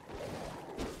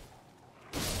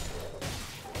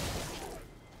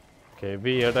 Okay,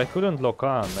 weird. I couldn't lock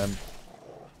on and...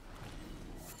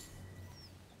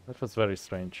 That was very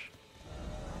strange.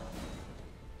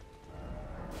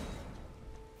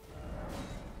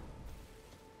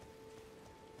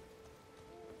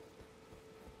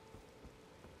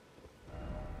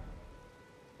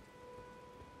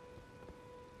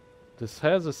 This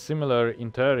has a similar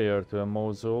interior to a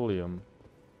mausoleum.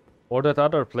 Or that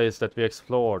other place that we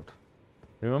explored.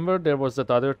 Remember there was that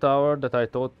other tower that I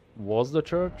thought was the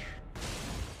church?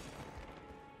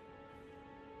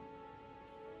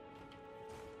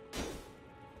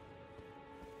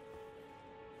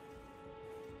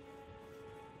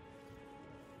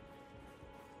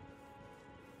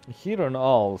 Here an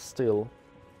owl still.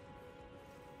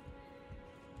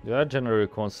 They are generally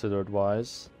considered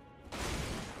wise.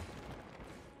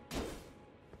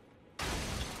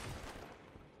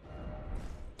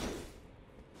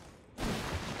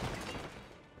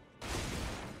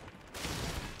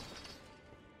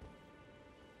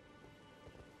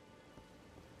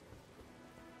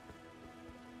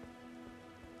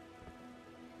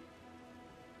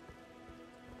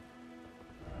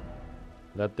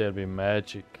 Let there be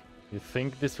magic. You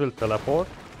think this will teleport?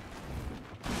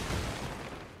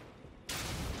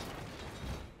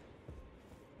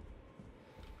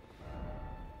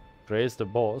 Praise the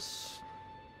boss.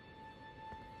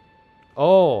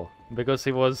 Oh, because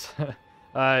he was...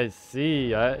 I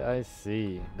see, I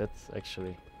see. That's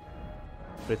actually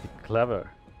pretty clever.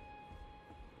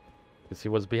 Because he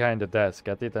was behind the desk,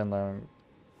 get it? And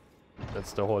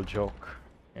that's the whole joke.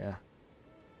 Yeah.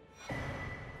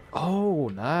 Oh,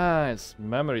 nice!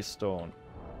 Memory stone.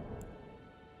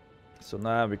 So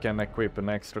now we can equip an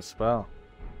extra spell.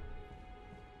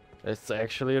 It's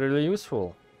actually really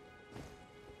useful.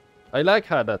 I like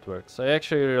how that works. I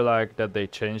actually really like that they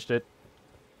changed it.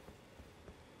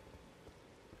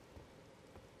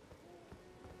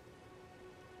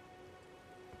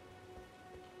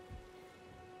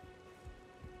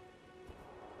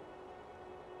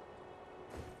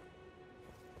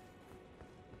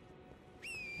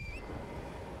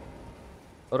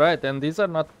 Alright, and these are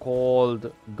not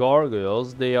called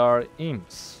gargoyles, they are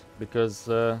imps. Because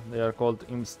they are called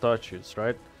imp statues,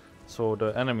 right? So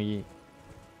the enemy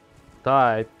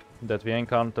type that we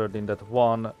encountered in that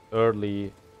one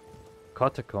early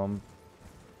catacomb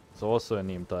is also an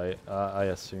imp, I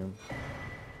assume.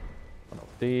 One of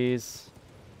these.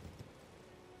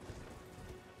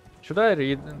 Should I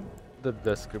read the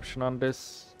description on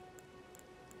this?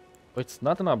 Oh, it's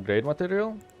not an upgrade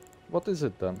material? What is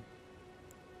it then?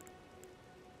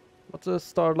 What's a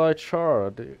starlight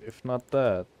shard if not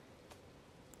that?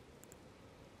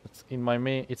 It's in my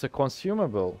main. It's a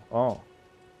consumable. Oh.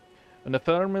 An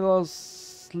ephemeral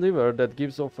sliver that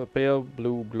gives off a pale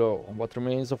blue glow. What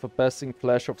remains of a passing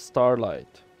flash of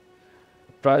starlight.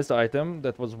 A prized item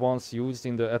that was once used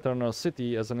in the Eternal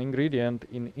City as an ingredient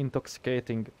in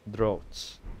intoxicating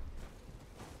draughts.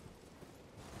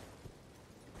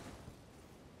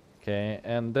 Okay,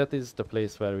 and that is the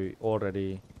place where we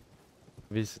already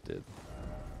visited.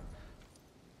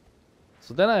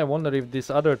 So then I wonder if this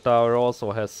other tower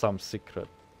also has some secret.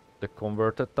 The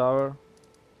converted tower,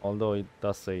 although it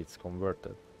does say it's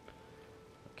converted.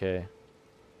 Okay.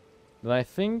 Then I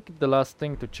think the last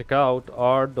thing to check out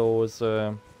are those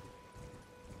the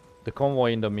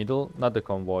convoy in the middle, not the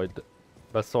convoy,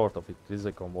 but sort of it is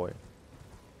a convoy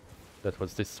that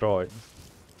was destroyed.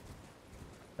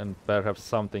 And perhaps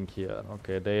something here.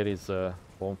 Okay, there is a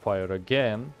bonfire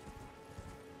again.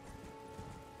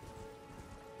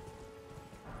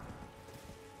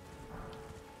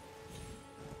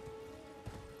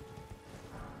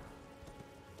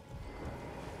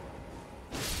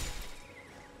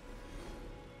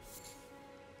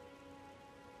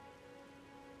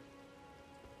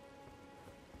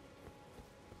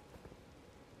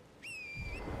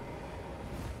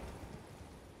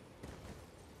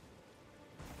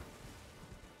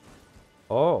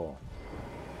 Oh.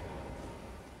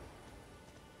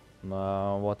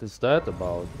 Now, what is that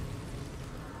about?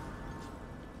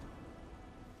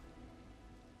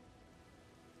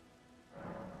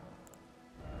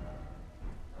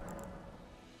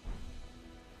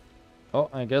 Oh,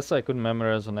 I guess I could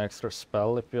memorize an extra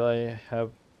spell if I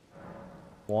have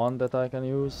one that I can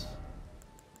use.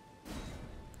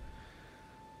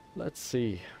 Let's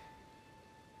see.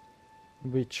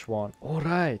 Which one? Oh,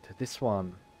 right, this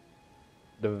one.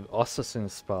 The assassin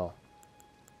spell.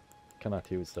 Cannot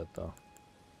use that though.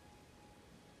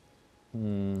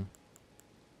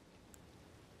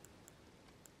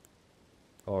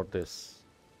 Or this.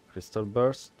 Crystal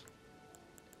burst.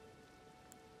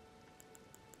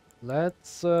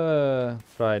 Let's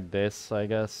try this, I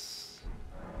guess.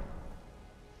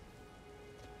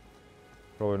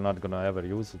 Probably not gonna ever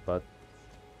use it, but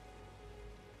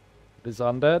it is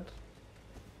undead.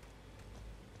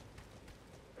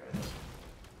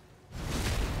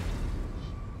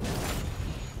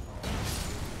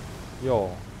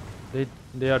 Yo,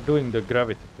 they are doing the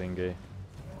gravity thingy.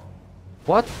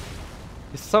 What?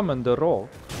 He summoned the rock.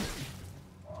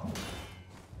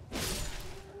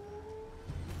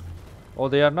 Oh,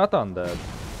 they are not undead.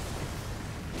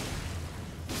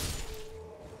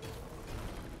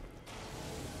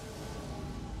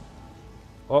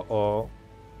 Uh-oh.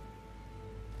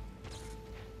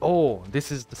 Oh,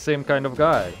 this is the same kind of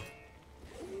guy.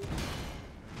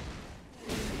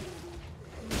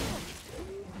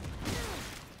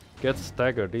 Gets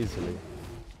staggered easily.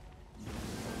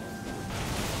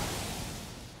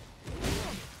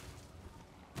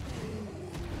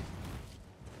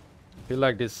 I feel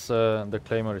like this the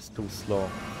claimer is too slow.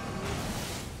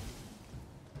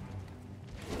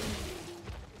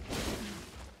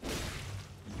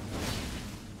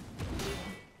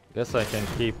 Guess I can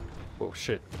keep... Oh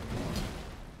shit.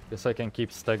 Guess I can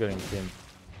keep staggering him.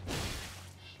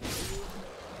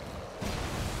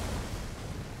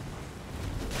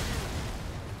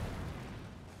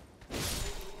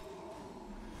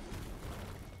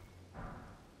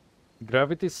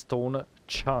 Gravity stone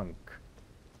chunk.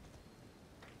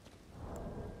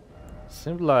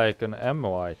 Seemed like an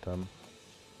ammo item.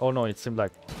 Oh no, it seemed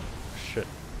like... Shit.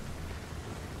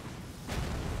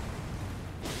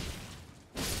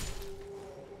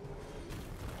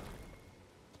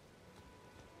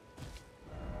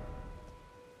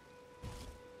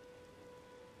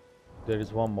 There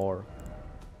is one more.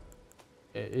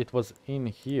 It was in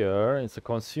here. It's a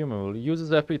consumable.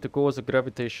 Uses FP to cause a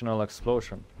gravitational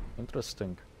explosion.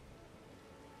 Interesting.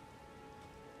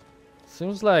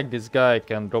 Seems like this guy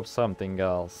can drop something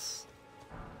else.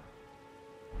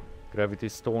 Gravity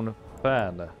stone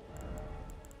fan.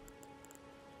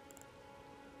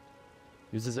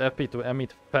 Uses FP to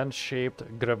emit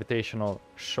fan-shaped gravitational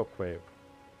shockwave.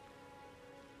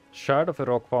 Shard of a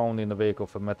rock found in the wake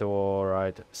of a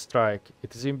meteorite strike.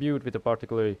 It is imbued with a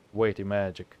particularly weighty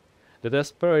magic. The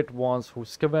desperate ones who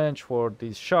scavenge for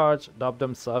these shards dub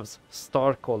themselves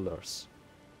Star Callers.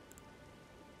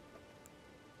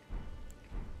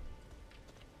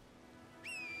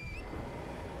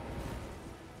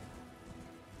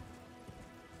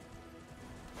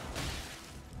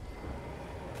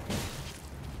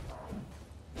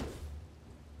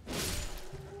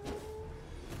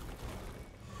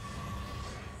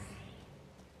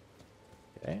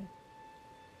 Okay.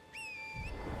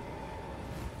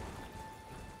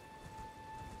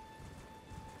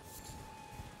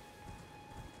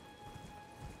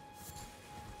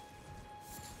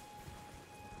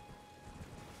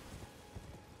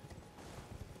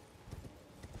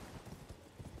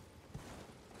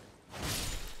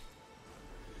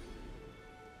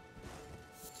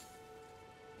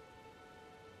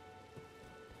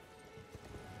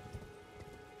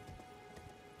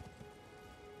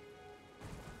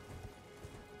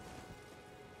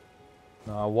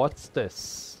 Now what's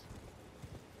this?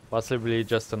 Possibly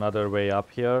just another way up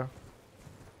here.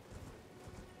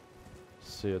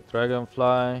 See a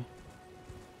dragonfly.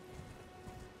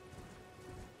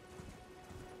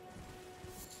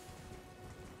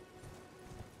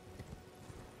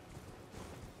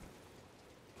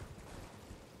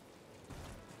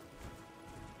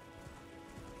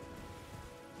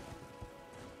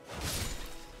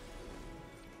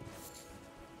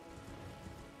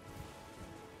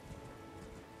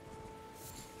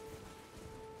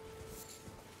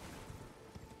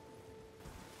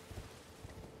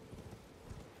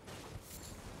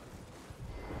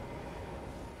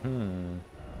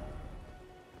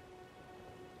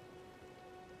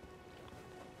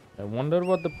 I wonder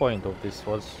what the point of this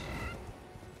was.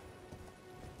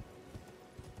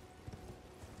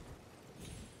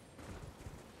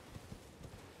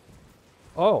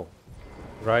 Oh,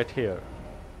 right here.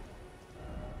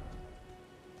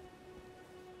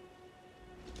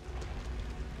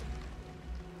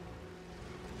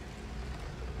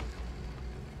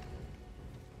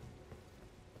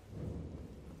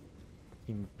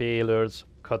 Impaler's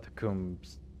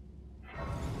Catacombs.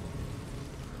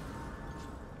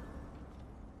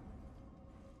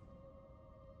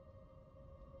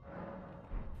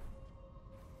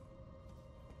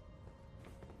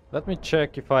 Let me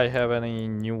check if I have any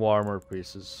new armor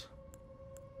pieces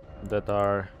that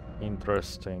are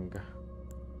interesting.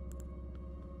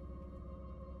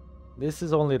 This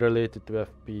is only related to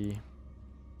FP.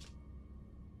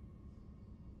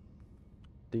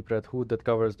 Deep red hood that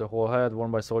covers the whole head,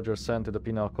 worn by soldiers sent to the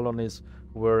penal colonies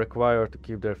who were required to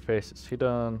keep their faces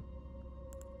hidden.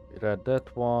 We read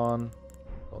that one.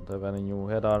 Don't have any new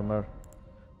head armor.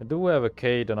 I do have a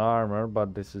Caden armor,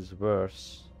 but this is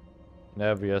worse in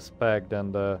every aspect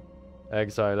than the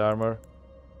exile armor.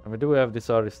 And we do have this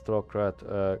aristocrat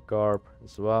garb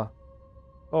as well.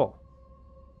 Oh.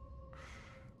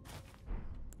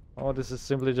 Oh, this is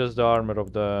simply just the armor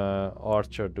of the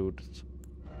archer dudes.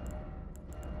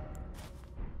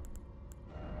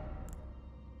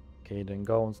 Caden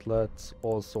gauntlets,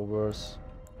 also worse.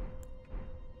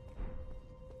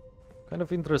 Kind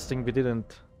of interesting we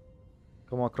didn't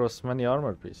come across many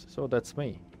armor pieces. Oh, that's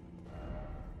me.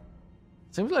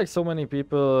 Seems like so many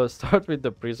people start with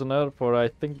the prisoner for I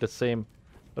think the same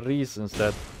reasons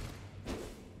that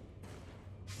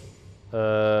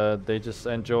they just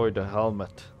enjoy the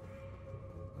helmet.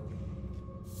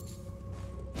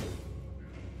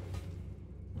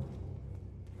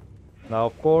 Now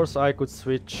of course I could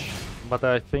switch, but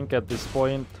I think at this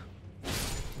point...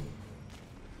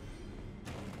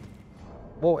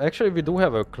 Well, actually we do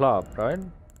have a club, right?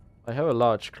 I have a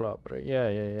large club, right?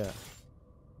 Yeah.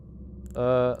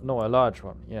 No, a large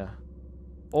one, yeah.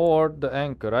 Or the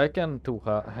anchor. I can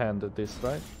two-hand this,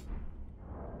 right?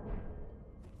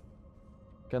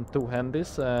 Can two-hand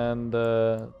this and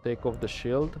take off the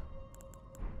shield.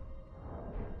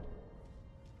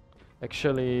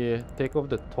 Actually, take off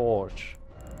the torch.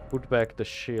 Put back the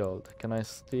shield. Can I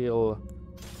still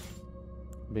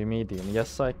be medium?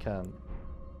 Yes, I can.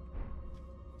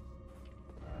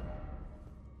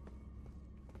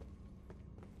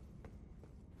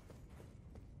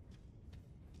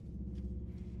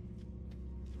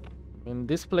 I mean,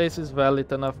 this place is well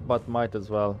lit enough, but might as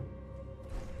well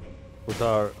put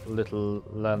our little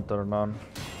lantern on.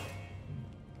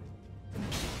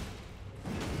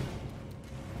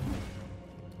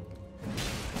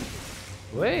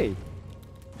 Wait!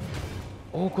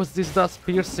 Oh, cause this does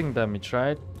piercing damage,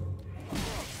 right?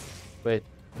 Wait.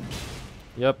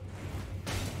 Yep.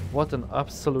 What an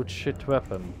absolute shit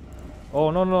weapon. Oh,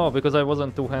 no, no, because I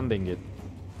wasn't two-handing it.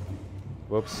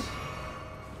 Whoops.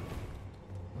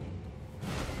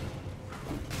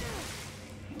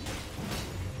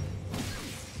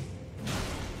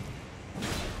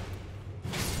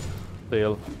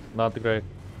 Still, not great.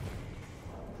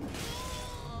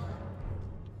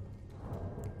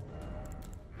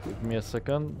 Give me a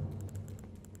second.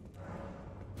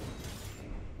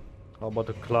 How about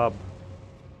a club?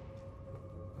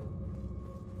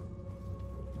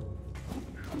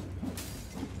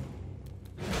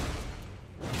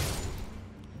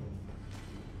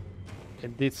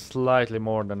 It did slightly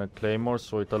more than a claymore,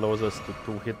 so it allows us to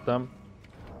two-hit them.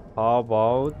 How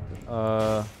about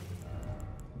the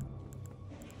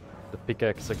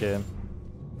pickaxe again?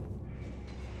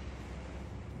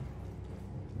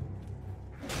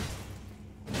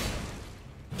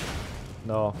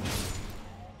 No.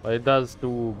 But it does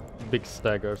do big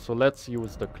stagger, so let's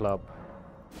use the club.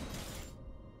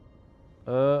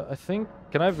 I think...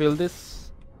 Can I wield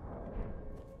this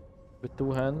with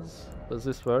two hands? Does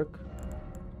this work?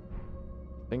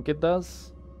 Think it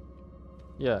does?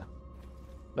 Yeah.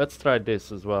 Let's try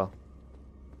this as well.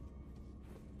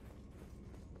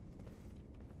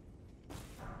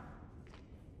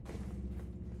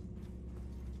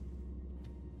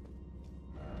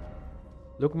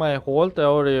 Look, my whole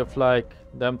theory of like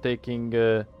them taking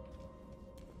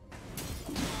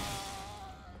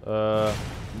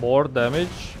more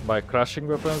damage by crushing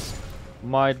weapons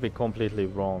might be completely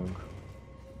wrong.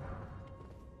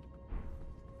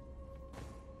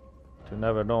 You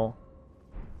never know.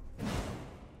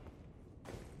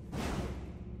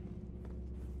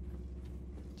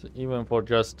 So even for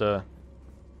just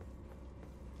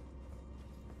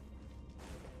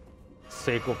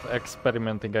sake of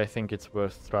experimenting, I think it's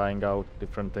worth trying out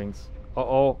different things.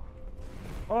 Uh-oh.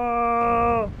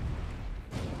 Oh!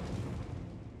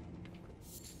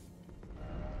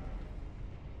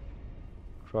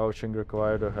 Crouching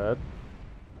required ahead.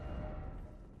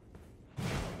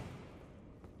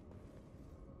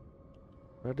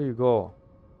 Where do you go?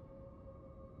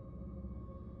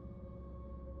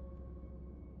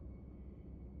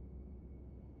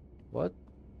 What?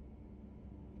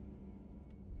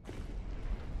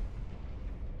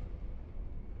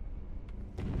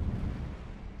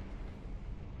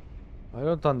 I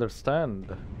don't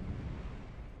understand.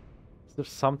 Is there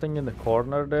something in the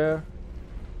corner there?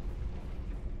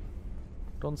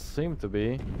 Don't seem to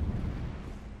be.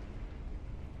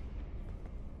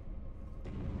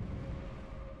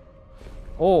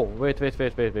 Oh, wait. I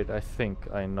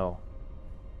think I know.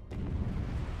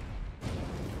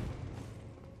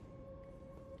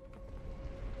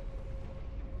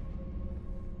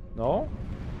 No?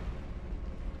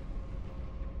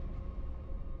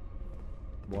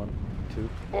 1, 2,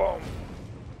 boom!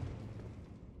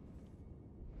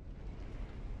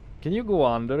 Can you go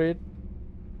under it?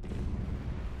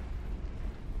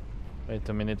 Wait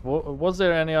a minute, was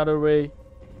there any other way?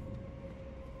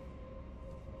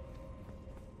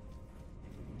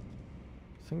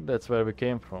 I think that's where we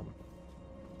came from.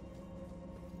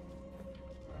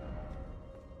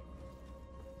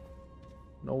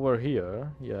 Over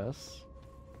here, yes.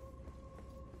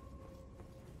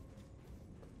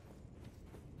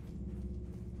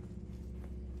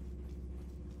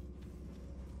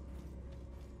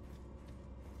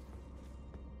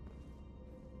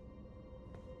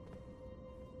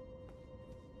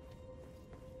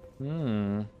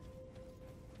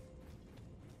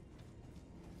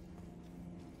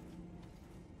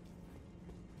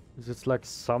 Is it like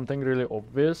something really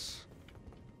obvious?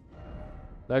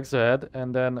 Legs ahead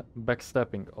and then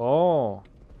backstepping. Oh.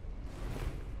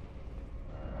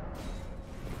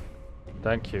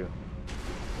 Thank you.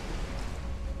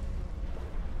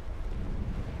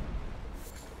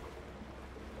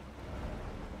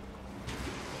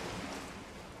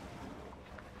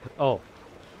 Oh,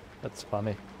 that's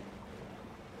funny.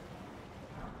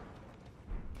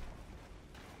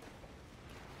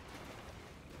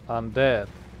 I'm dead.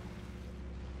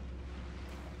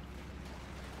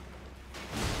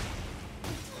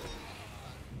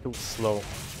 Too slow.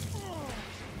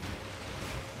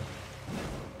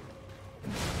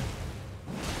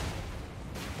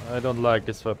 I don't like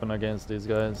this weapon against these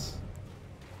guys.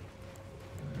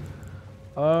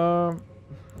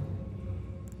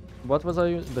 What was I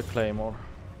using? The claymore.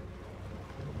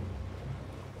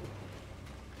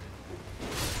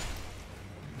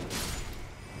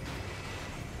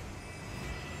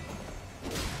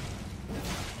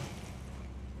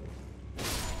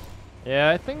 Yeah,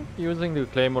 I think using the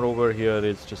claymore over here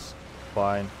is just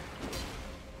fine.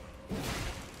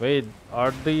 Wait,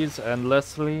 are these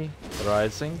endlessly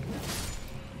rising?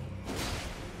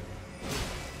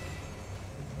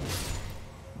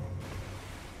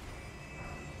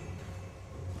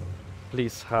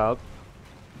 Please help.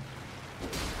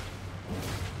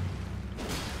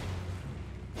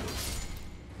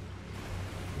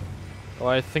 Oh,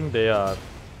 I think they are.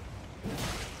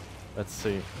 Let's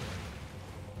see.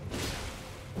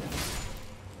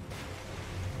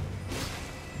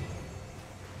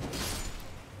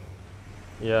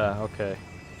 Yeah, okay.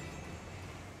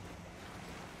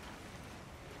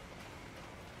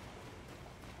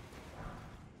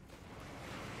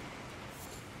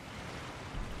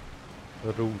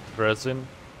 Root resin.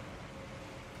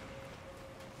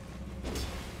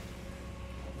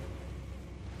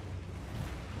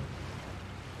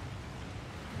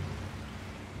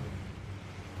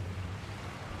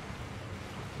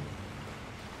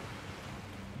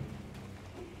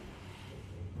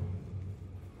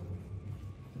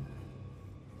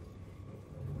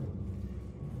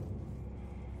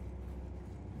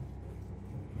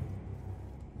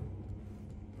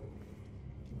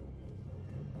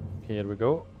 Here we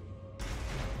go.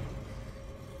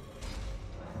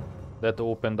 That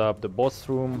opened up the boss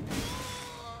room.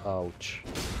 Ouch.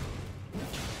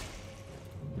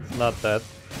 It's not that.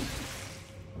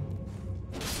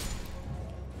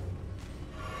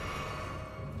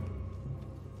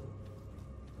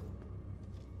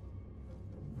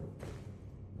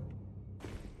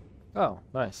 Oh,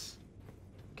 nice.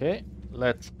 Okay,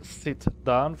 let's sit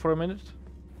down for a minute.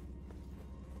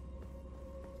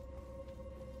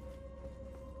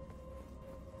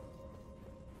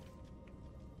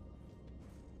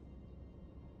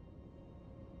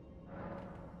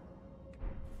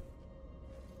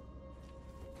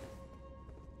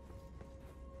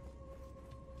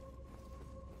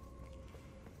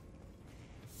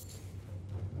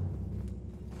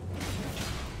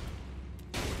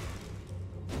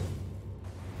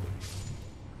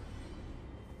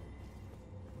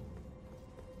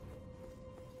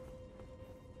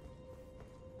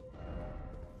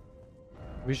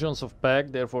 Visions of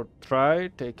Pack, therefore try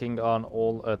taking on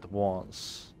all at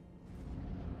once.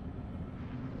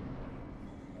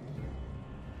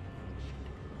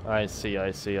 I see,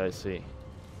 I see, I see.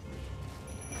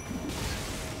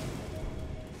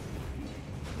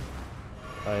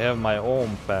 I have my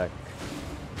own pack.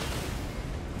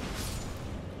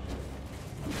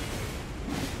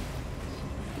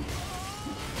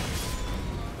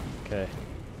 Okay.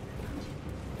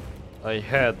 I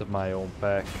had my own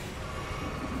pack.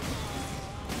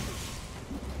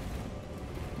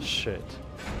 Shit.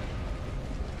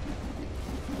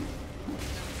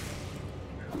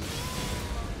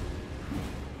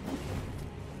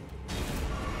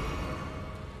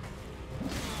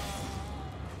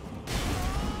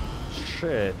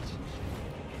 Shit.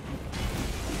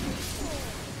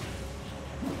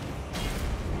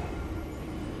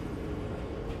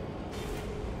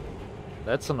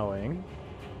 That's annoying.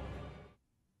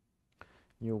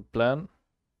 New plan.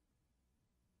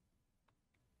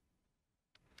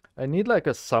 I need like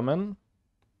a summon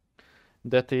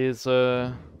that is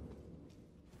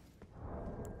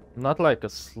not like a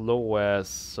slow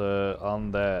ass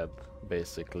undead,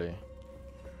 basically.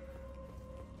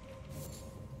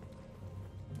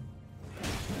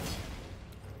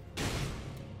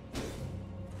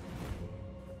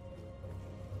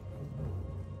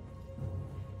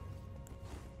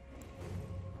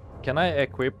 Can I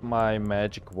equip my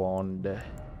magic wand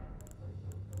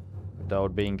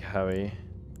without being heavy?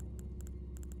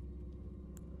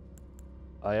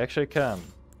 I actually can.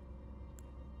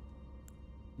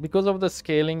 Because of the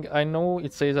scaling, I know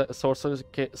it says that sorcerer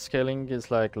scaling is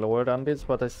like lower than this,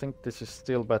 but I think this is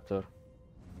still better.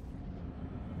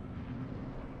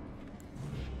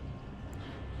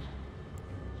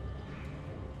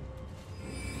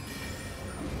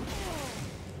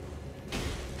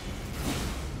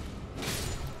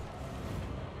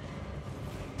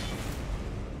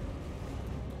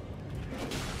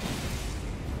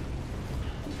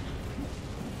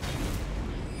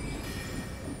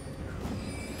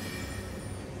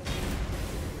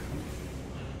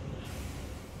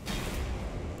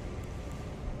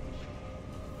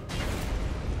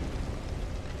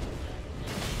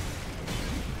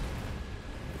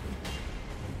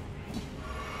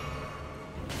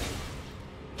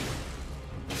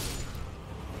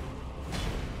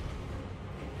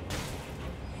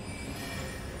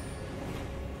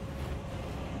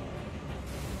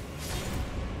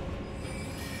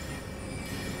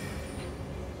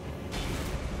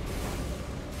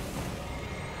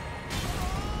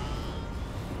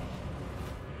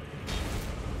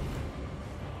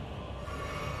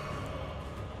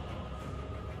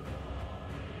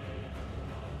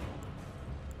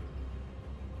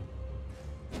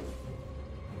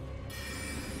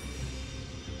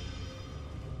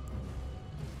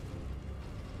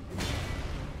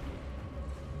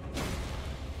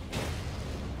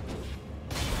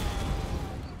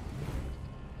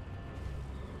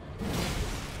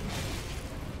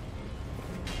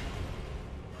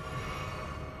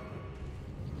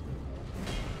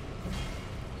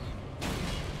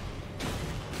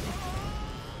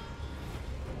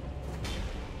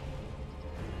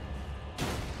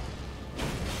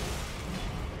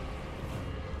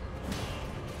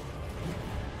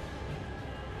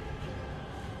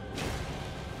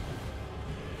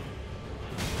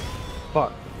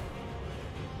 Fuck.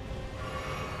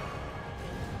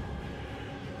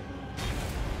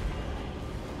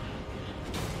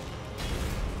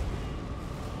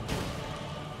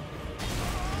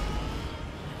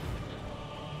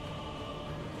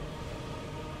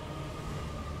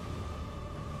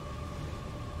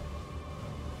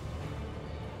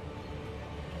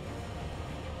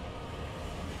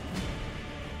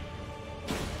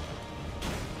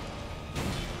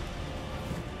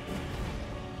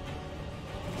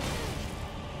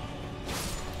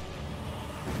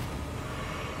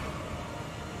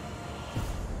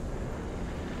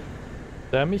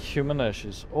 Damage human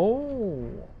ashes. Oh!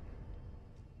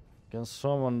 Can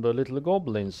summon the little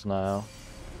goblins now.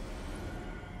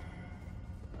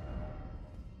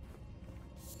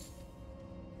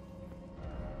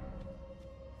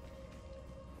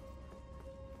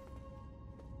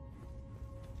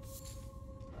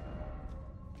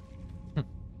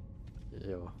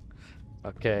 Yo.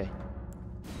 Okay.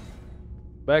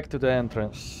 Back to the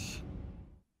entrance.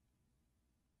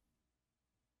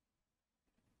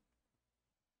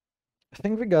 I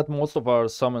think we got most of our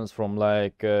summons from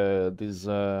like these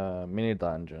mini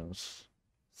dungeons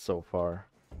so far.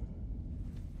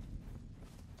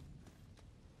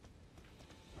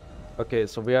 Okay,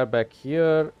 so we are back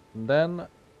here. Then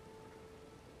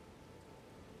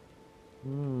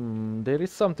there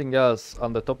is something else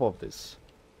on the top of this.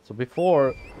 So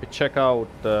before we check out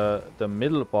the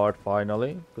middle part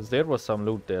finally, because there was some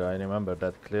loot there, I remember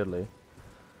that clearly.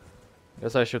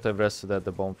 Guess I should have rested at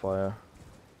the bonfire.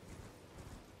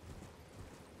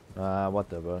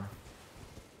 Whatever.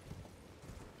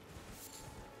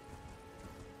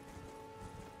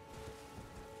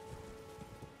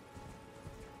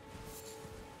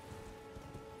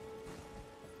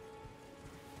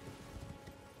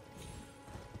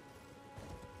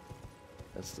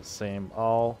 That's the same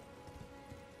owl.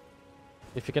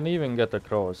 If you can even get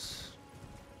across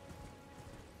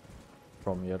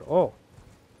from here. Oh,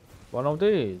 one of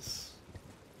these.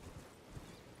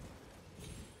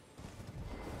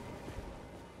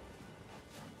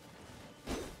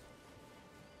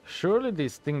 Surely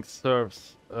these things serve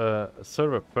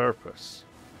a purpose.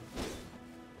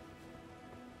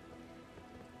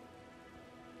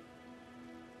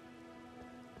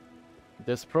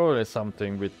 There's probably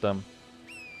something with them.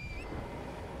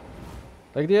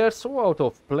 Like they are so out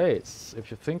of place if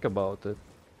you think about it.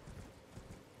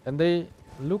 And they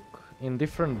look in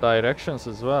different directions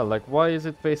as well. Like why is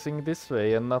it facing this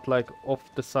way and not like off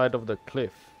the side of the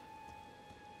cliff?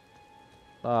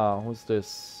 Ah, who's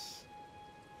this?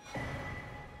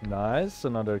 Nice,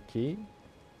 another key.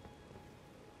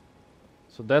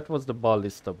 So that was the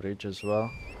Ballista Bridge as well.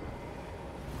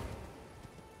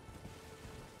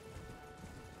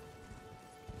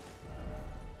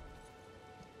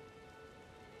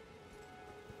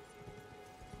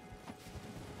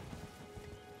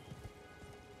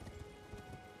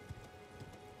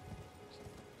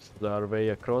 Is our way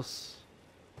across?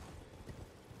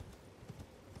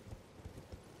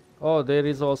 Oh, there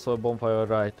is also a bonfire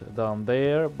right down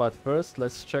there, but first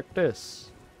let's check this.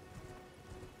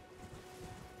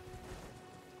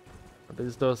 Are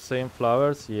these those same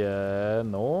flowers? Yeah,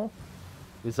 no.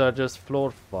 These are just floor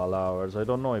flowers. I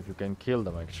don't know if you can kill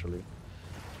them actually.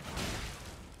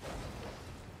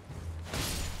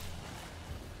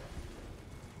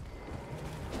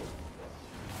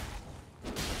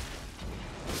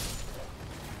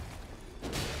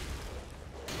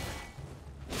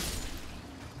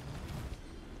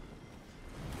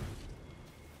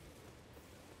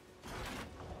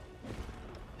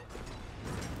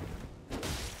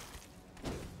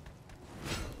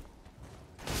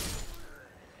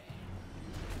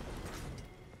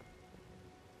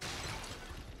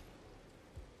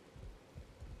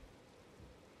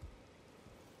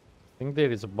 I think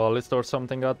there is a ballista or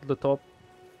something at the top.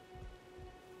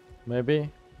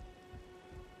 Maybe.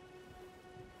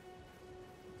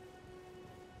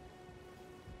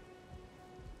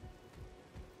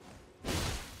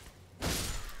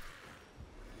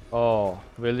 Oh,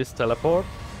 will this teleport?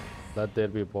 Let there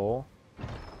be bow.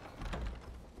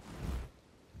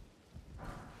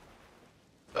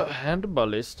 A hand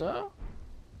ballista?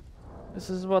 This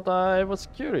is what I was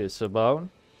curious about.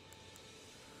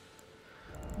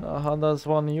 Now, how does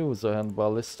one use a hand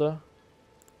ballista?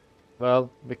 Well,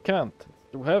 we can't.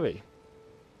 It's too heavy.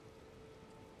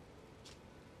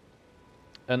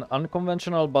 An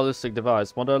unconventional ballistic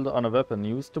device modeled on a weapon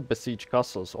used to besiege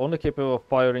castles, only capable of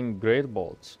firing great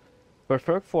bolts.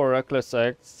 Perfect for reckless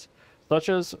acts such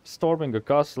as storming a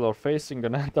castle or facing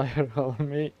an entire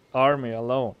army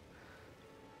alone.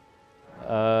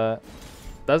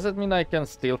 Does it mean I can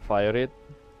still fire it?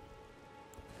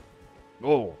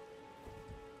 Oh.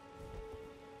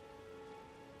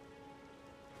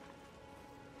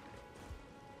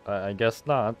 I guess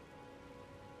not.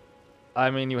 I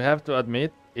mean, you have to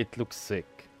admit, it looks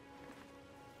sick.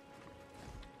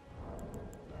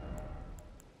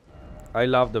 I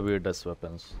love the weirdest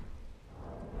weapons.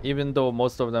 Even though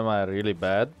most of them are really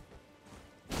bad.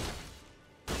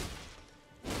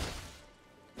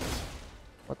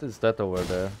 What is that over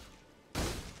there?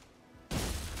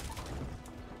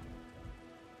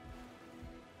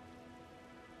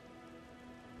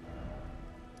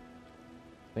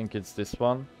 I think it's this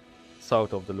one.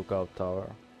 South of the lookout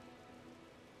tower.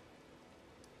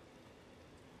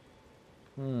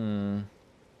 Hmm.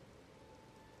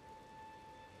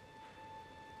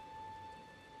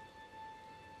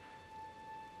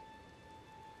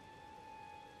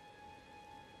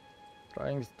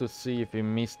 Trying to see if we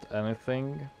missed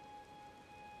anything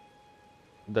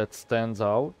that stands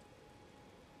out.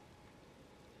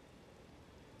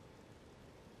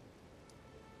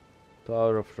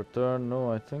 Tower of Return.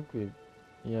 No, I think we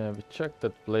checked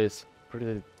that place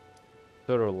pretty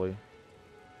thoroughly.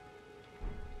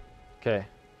 Okay.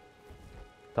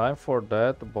 Time for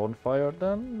that bonfire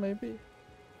then, maybe?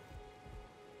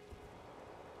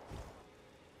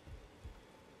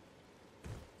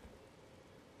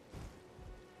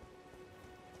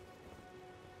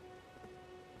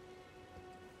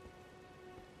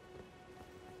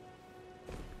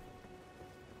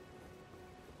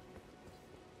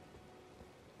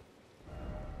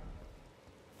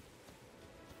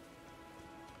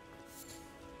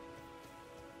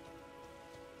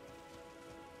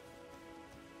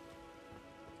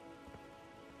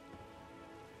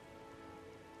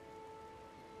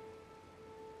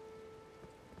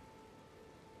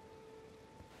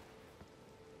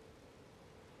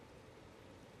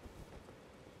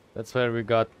 That's where we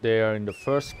got there in the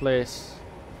first place.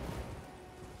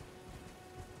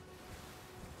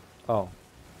 Oh.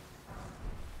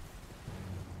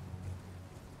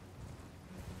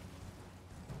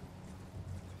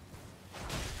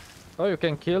 Oh, you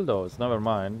can kill those. Never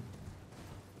mind.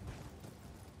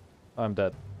 I'm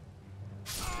dead.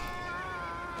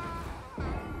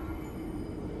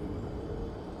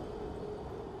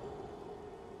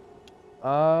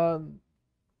 Uh,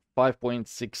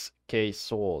 5.6k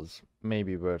souls.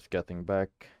 Maybe worth getting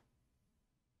back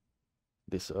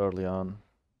this early on.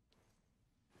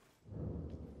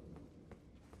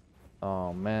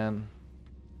 Oh man.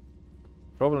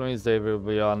 Problem is they will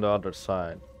be on the other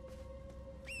side.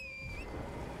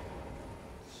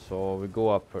 So we go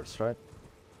up first, right?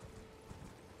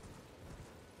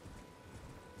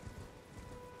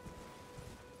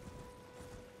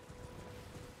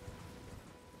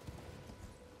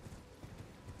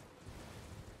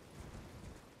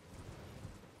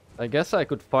 I guess I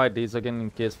could fight these again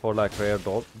in case for like rare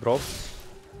drops.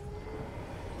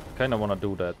 Kinda wanna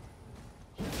do that.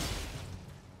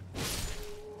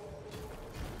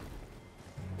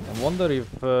 I wonder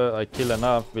if I kill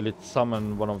enough, will it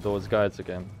summon one of those guys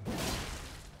again?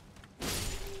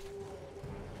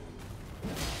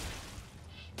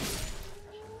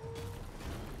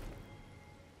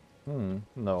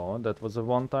 No, that was a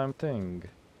one-time thing.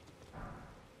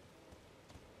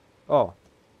 Oh.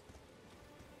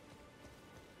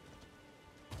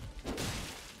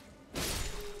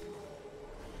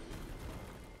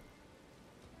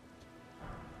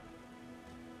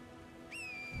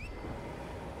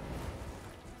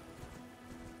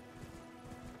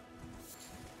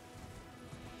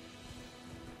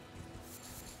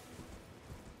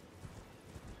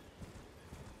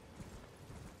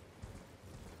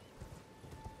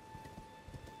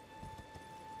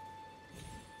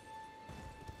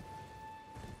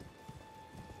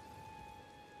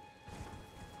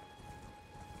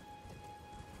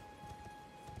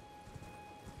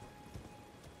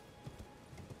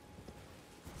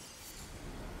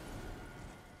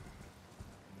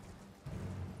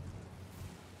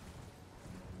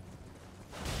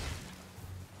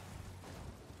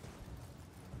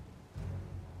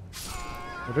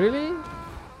 Really?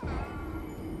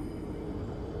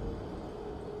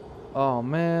 Oh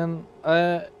man,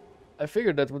 I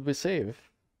figured that would be safe.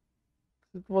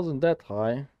 It wasn't that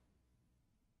high.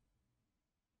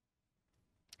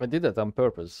 I did that on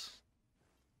purpose.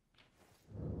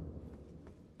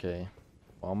 Okay,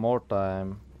 one more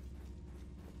time.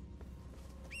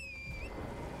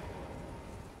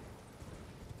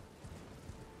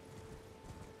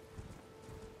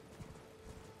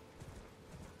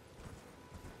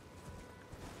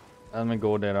 Let me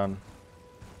go there on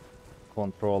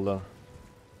controller.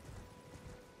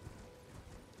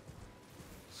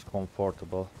 It's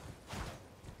comfortable.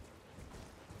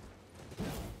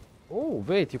 Oh,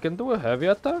 wait, you can do a heavy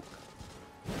attack?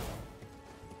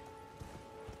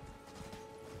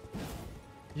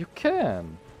 You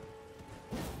can.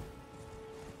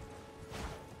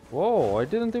 Whoa, I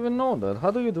didn't even know that.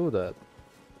 How do you do that?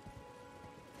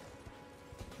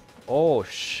 Oh,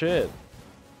 shit.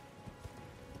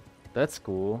 That's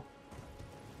cool.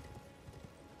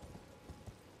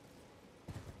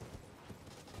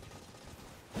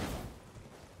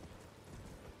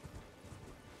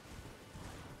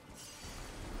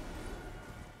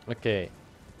 Okay.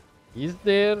 Is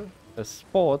there a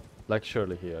spot? Like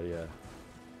surely here, yeah.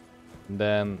 And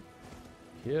then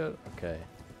here, okay.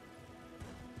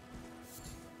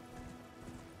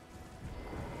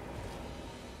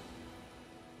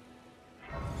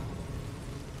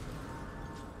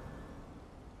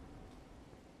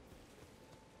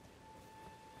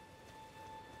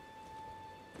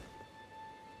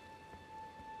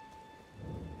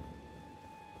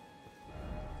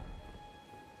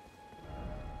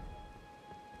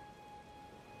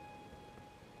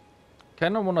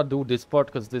 Kinda wanna do this part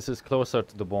because this is closer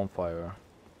to the bonfire.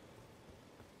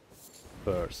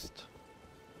 First.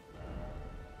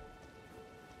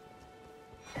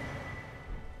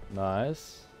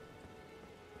 Nice.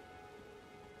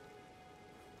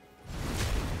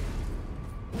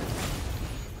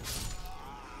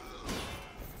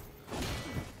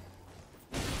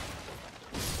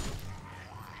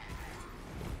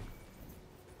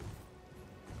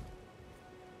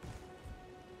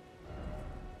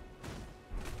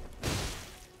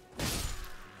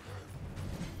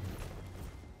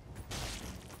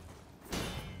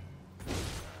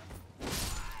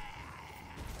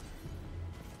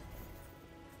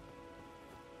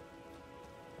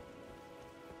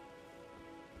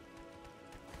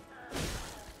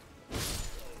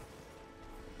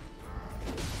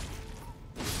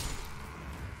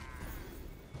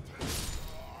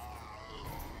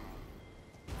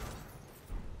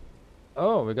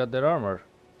 Oh, we got their armor.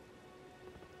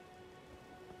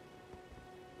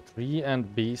 Tree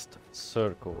and beast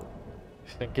circle.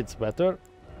 You think it's better?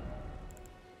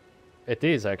 It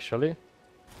is actually.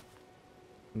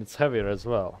 And it's heavier as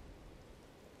well.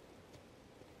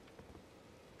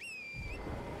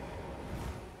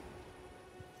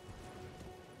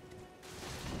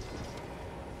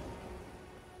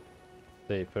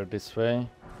 Safer this way.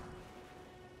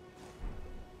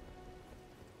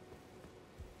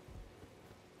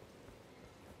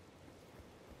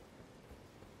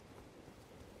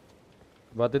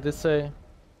 What did it say?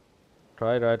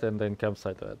 Try right and then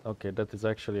campsite right. Okay, that is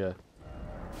actually a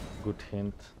good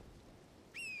hint.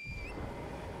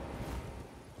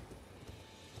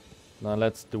 Now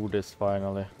let's do this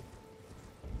finally.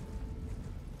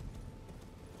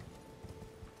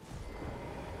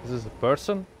 Is this a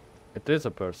person? It is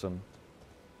a person.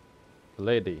 A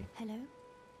lady. Hello?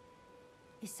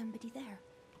 Is somebody there?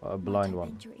 A blind Might I one.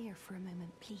 lend your ear for a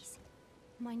moment, please?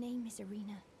 My name is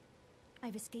Irina.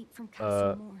 I've escaped from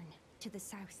Castle Morn to the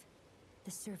south.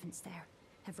 The servants there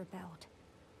have rebelled.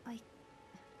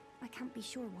 I can't be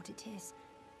sure what it is.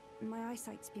 My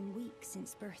eyesight's been weak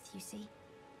since birth, you see.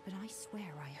 But I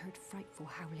swear I heard frightful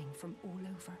howling from all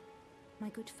over. My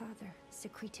good father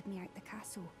secreted me out the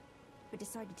castle, but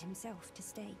decided himself to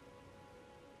stay.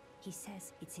 He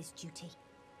says it's his duty.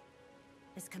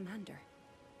 As commander.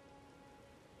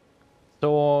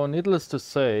 So, needless to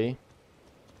say,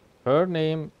 her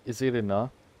name is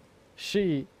Irina.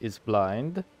 She is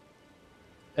blind.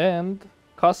 And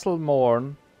Castle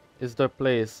Morn is the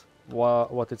place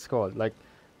what it's called. Like,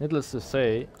 needless to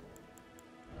say,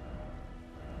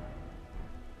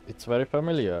 it's very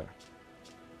familiar,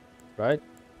 right?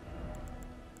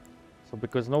 So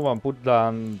because no one put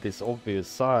down this obvious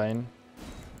sign,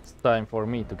 it's time for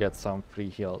me to get some free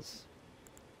heals.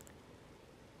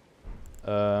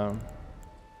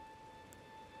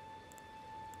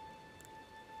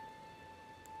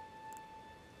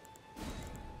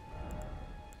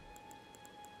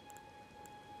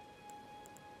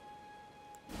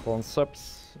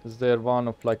 Concepts, is there one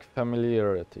of like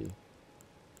familiarity?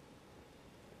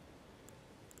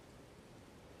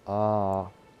 Ah.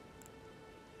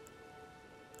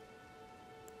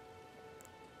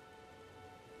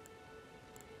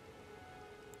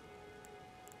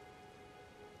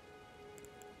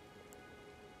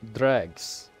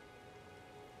 Drags.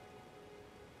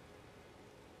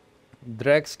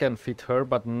 Drags can fit her,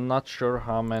 but not sure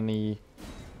how many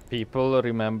people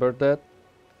remember that.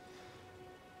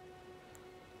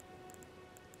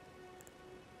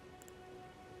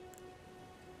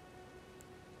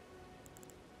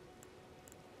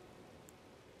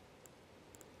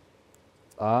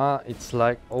 Ah, it's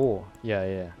like, oh, yeah,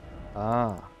 yeah.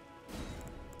 Ah.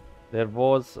 There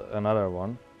was another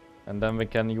one. And then we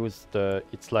can use the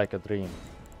It's Like a Dream.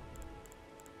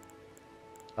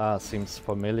 Ah, seems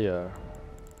familiar.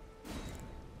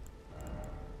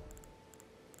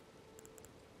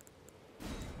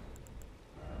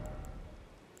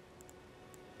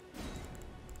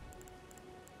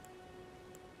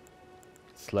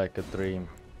 It's like a dream.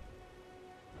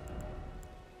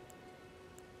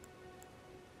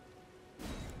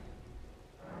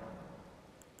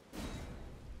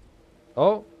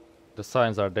 Oh, the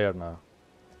signs are there now.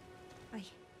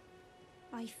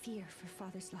 I fear for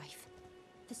father's life.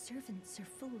 The servants are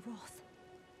full wrath,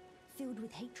 filled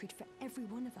with hatred for every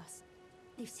one of us.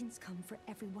 They've since come for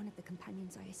every one of the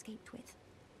companions I escaped with.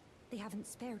 They haven't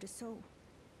spared a soul.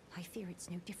 I fear it's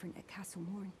no different at Castle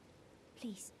Morn.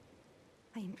 Please,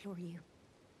 I implore you,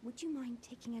 would you mind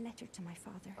taking a letter to my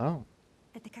father? Oh.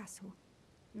 At the castle,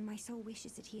 my soul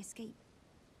wishes that he escape,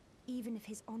 even if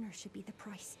his honor should be the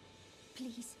price.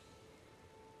 Please.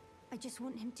 I just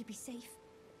want him to be safe.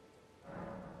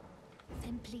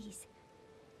 Then please,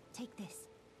 take this.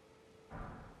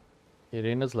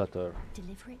 Irina's letter.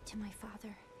 Deliver it to my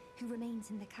father, who remains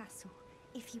in the castle,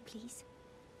 if you please.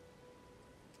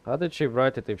 How did she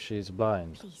write it if she's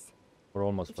blind? Please. Or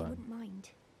almost If you blind? wouldn't mind.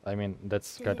 I mean,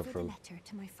 that's kind of Deliver the rude. letter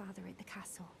to my father at the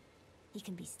castle. He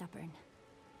can be stubborn,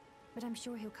 but I'm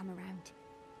sure he'll come around.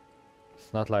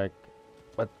 It's not like,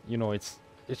 but you know,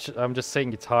 I'm just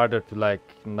saying it's harder to like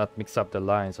not mix up the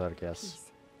lines, I guess.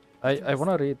 Please. I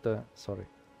wanna read the. Sorry.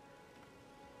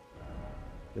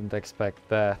 Didn't expect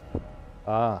that.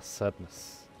 Ah,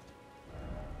 sadness.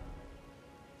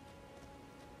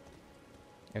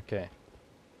 Okay.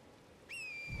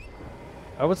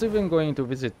 I was even going to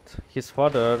visit his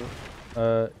father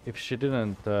if she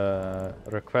didn't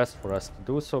request for us to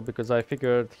do so, because I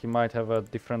figured he might have a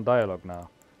different dialogue now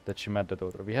that she met the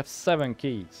daughter. We have 7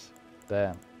 keys.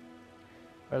 Damn.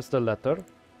 Where's the letter?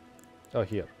 Oh,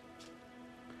 here.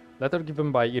 Letter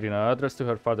given by Irina, addressed to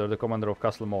her father, the commander of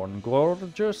Castle Morn.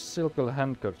 Gorgeous silk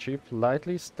handkerchief,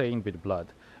 lightly stained with blood.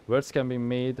 Words can be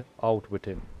made out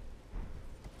within.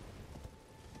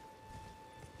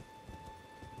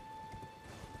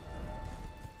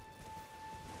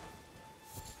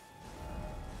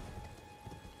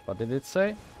 What did it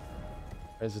say?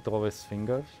 Is it always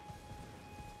fingers?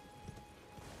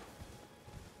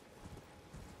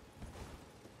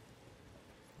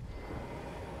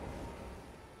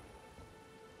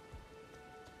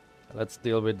 Let's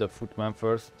deal with the footman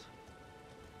first.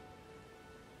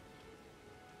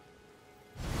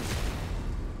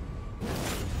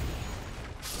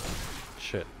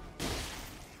 Shit.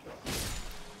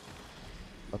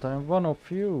 But I'm one of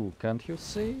you, can't you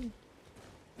see?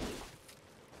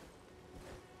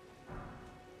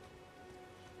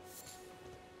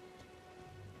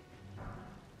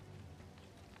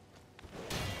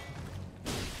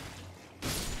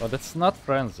 Oh, that's not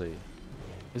frenzy.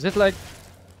 Is it like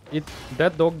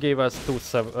that dog gave us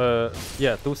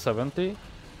 270?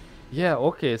 Yeah,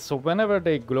 okay, so whenever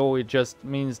they glow it just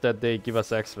means that they give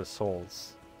us extra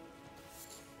souls.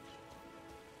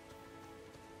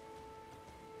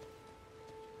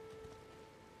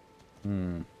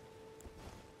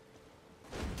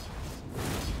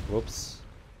 Whoops.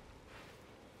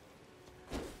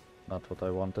 Not what I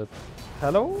wanted.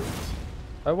 Hello?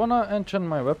 I wanna enchant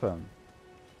my weapon.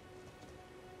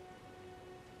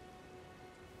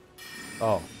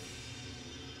 Oh.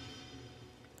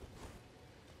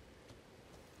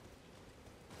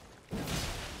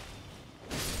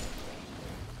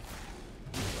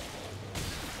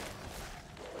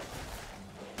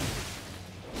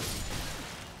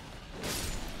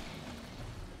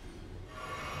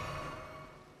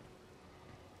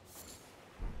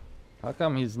 How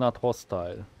come he's not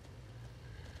hostile?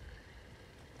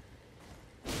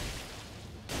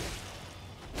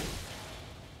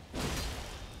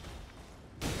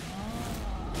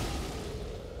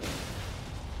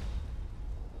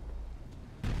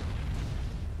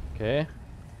 Okay.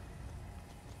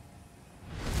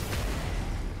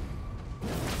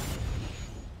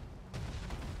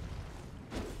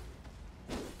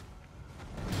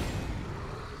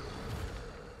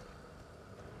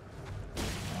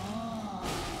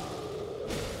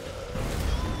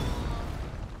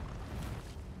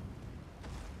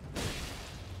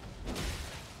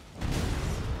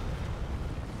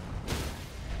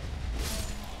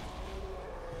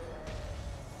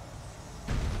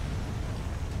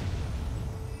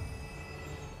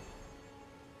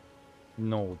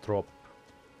 No, drop.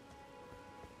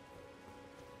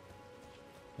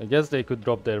 I guess they could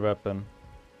drop their weapon.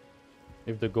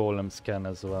 If the golems can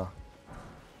as well.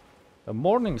 A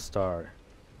morning star.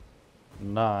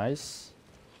 Nice.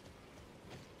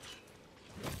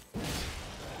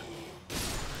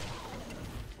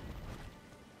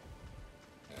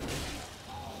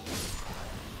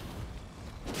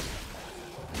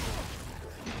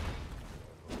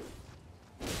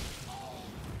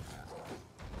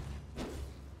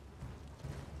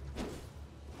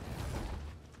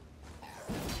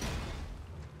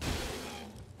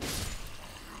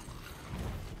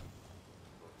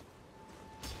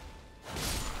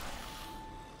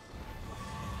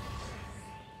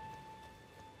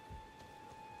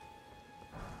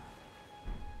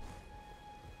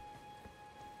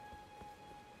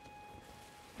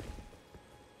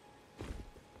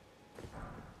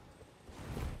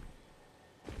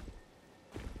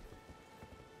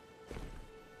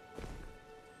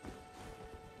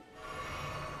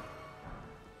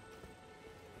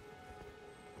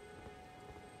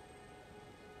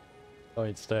 Oh,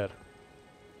 it's there.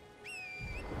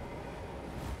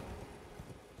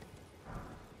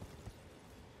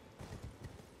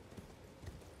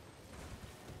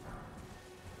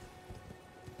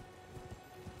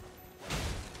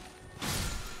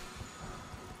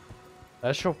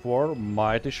 Ash of War,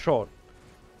 mighty shot.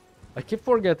 I keep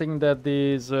forgetting that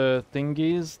these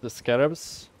thingies, the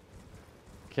scarabs,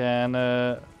 can...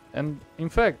 and in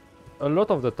fact, a lot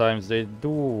of the times they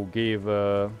do give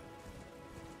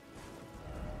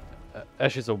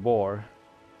Ashes of War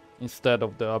instead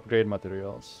of the upgrade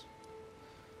materials.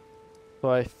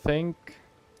 So I think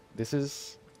this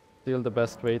is still the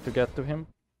best way to get to him,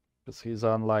 because he's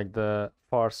on like the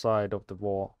far side of the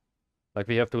wall. Like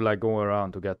we have to like go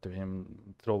around to get to him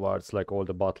towards like all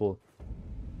the battle.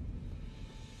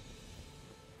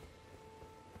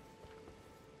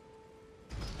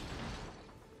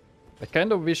 I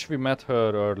kind of wish we met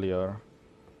her earlier.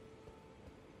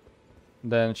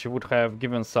 Then she would have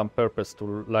given some purpose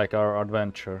to like our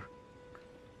adventure.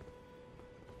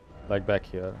 Like back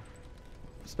here.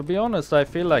 So, to be honest, I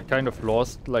feel like kind of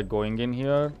lost like going in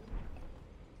here.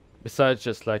 Besides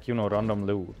just like, you know, random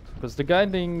loot. Because the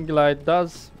guiding light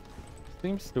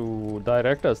seems to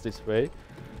direct us this way.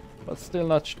 But still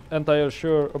not entirely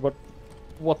sure about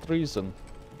what reason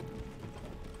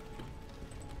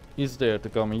is there to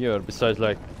come here besides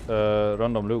like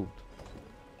random loot.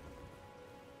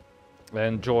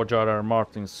 And George R.R.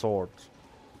 Martin's sword.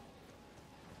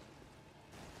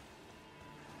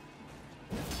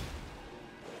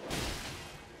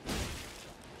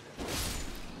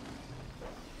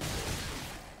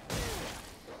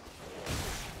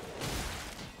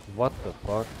 What the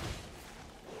fuck?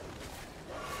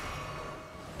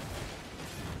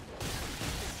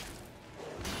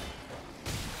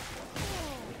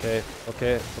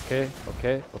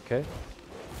 Okay.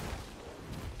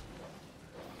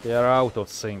 They are out of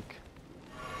sync.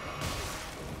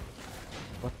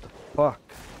 What the fuck?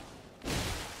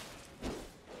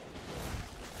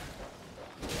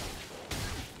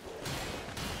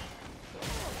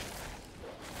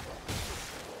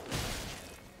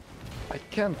 I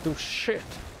can't do shit.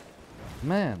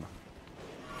 Man.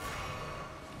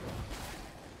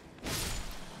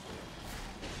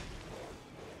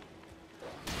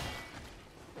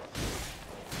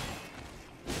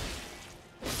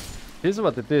 This is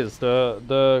what it is.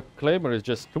 The claymore is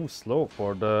just too slow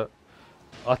for the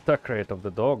attack rate of the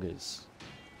doggies.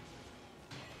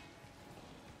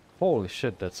 Holy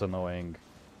shit, that's annoying.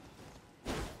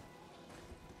 I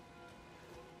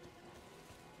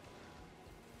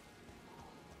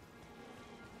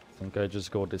think I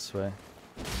just go this way.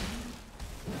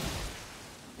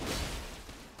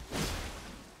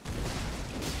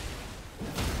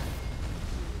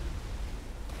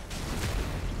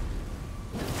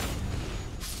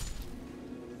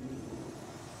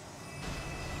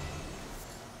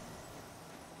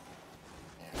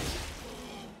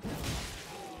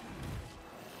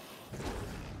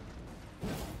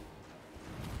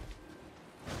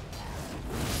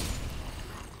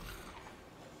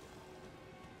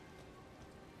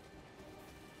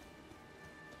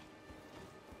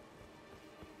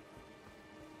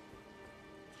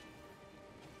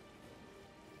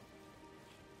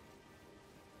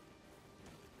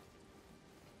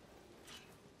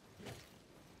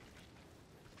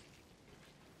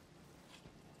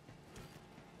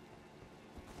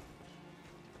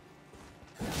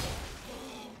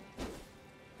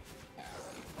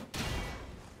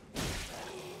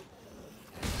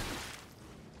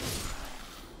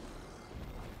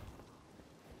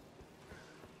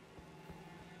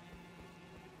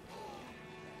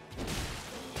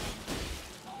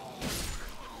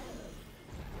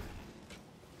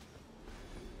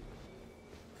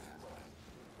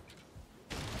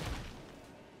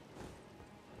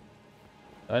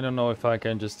 I don't know if I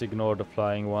can just ignore the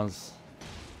flying ones.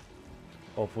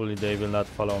 Hopefully they will not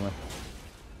follow me.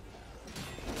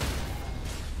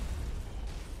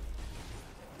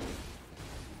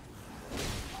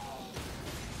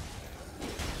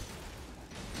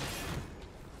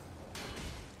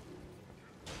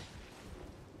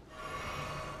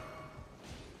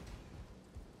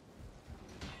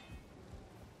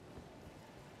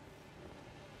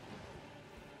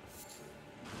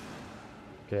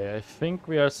 Okay, I think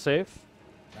we are safe.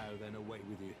 Now then, away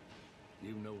with you.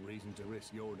 You've no reason to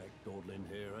risk your neck dawdling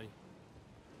here,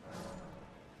 eh?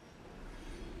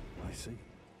 I see.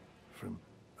 From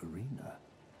Arena.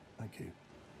 Thank you.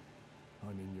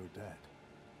 I'm in your debt.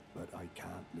 But I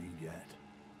can't leave yet.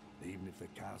 Even if the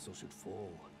castle should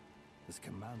fall. As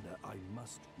commander, I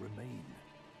must remain.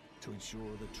 To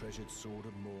ensure the treasured sword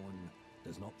of Morn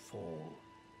does not fall.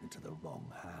 into the wrong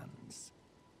hands.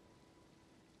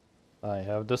 I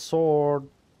have the sword.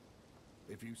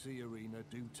 If you see Irina,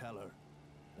 do tell her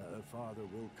that her father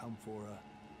will come for her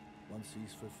once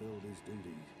he's fulfilled his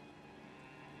duties.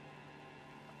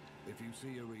 If you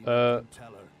see Irina, do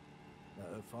tell her that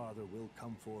her father will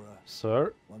come for her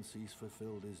Sir? once he's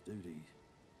fulfilled his duties.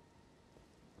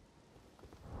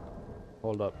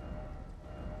 Hold up.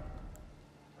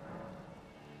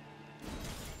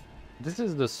 This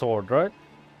is the sword, right?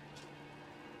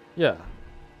 Yeah.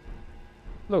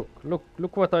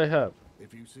 Look what I have.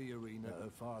 If you see Irina, her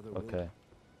father Okay.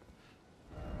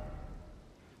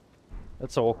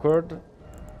 That's awkward.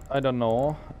 I don't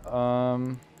know.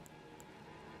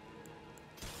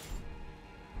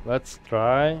 Let's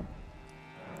try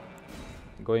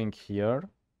going here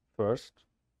first.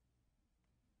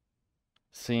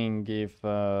 Seeing if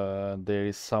there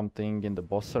is something in the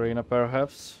boss arena,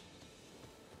 perhaps.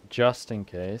 Just in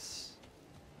case.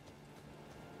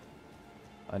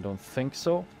 I don't think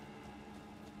so.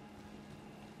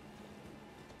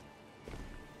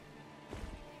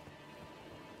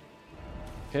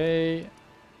 Okay.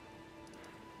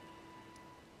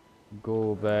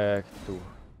 Go back to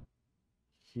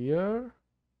here.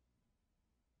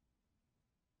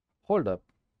 Hold up.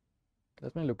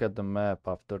 Let me look at the map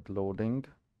after loading.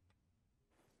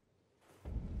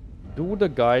 Do the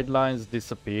guidelines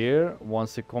disappear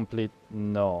once you complete?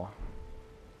 No.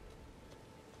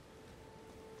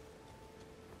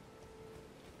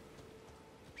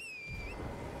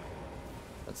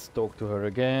 Let's talk to her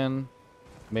again.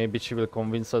 Maybe she will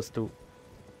convince us to...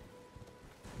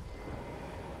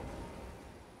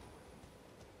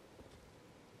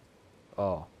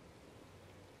 Oh.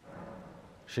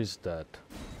 She's dead.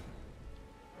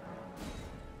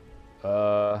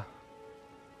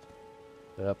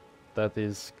 Yep, that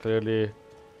is clearly...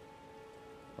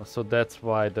 So that's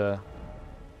why the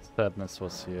sadness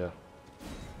was here.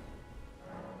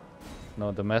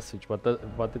 No, the message, but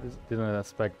didn't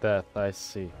expect that. I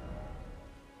see.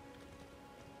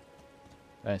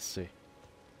 I see.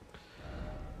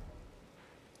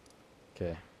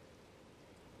 Okay.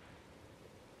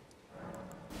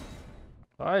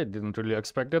 I didn't really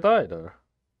expect it either.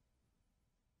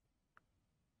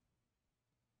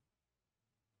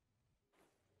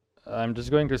 I'm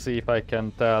just going to see if I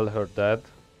can tell her that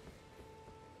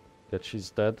she's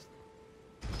dead.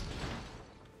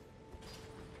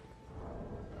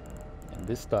 And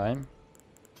this time,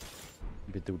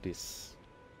 we do this.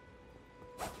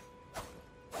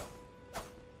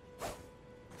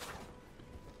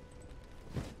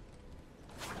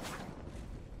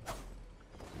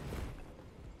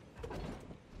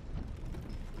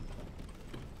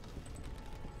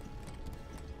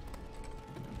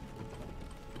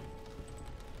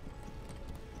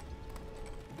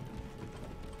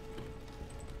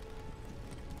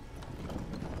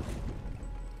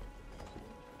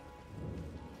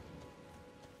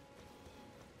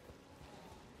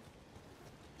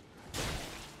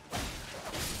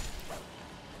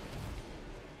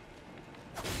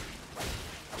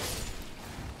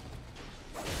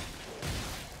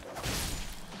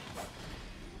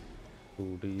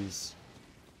 These.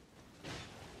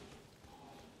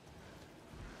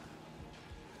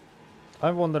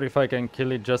 I wonder if I can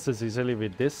kill it just as easily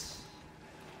with this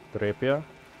rapier.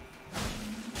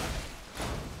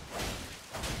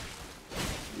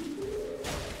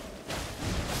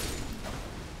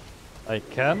 I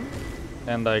can,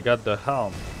 and I got the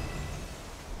helm.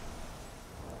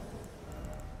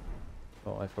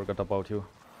 Oh, I forgot about you.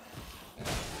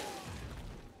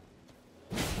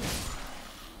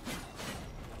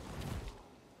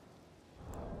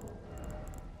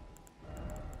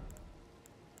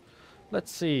 Let's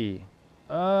see.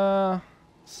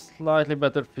 Slightly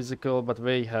better physical, but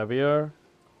way heavier.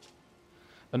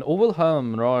 An oval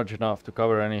helm large enough to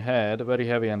cover any head, very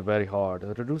heavy and very hard.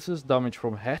 It reduces damage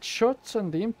from headshots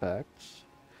and impacts.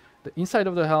 The inside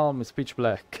of the helm is pitch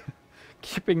black,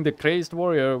 keeping the crazed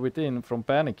warrior within from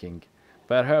panicking.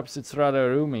 Perhaps its rather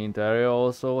roomy interior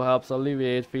also helps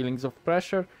alleviate feelings of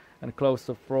pressure and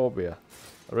claustrophobia.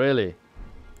 Really?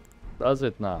 Does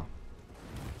it now?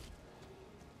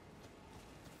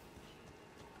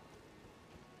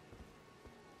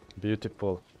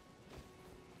 Beautiful.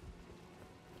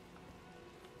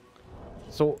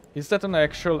 So, is that an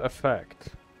actual effect?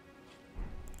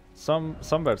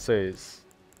 Somewhere says.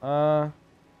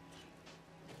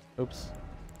 Oops.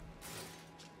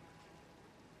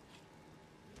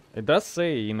 It does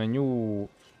say in a new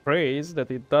phrase that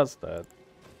it does that.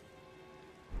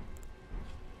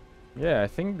 Yeah, I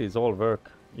think these all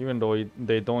work, even though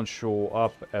they don't show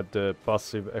up at the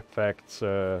passive effects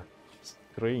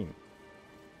screen.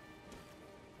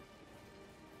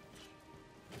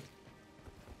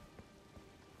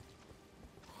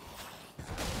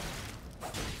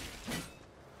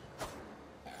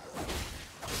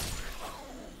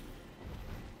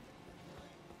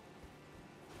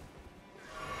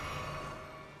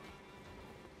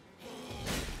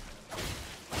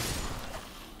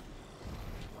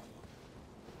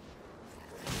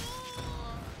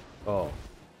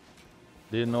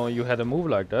 Didn't know you had a move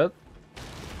like that.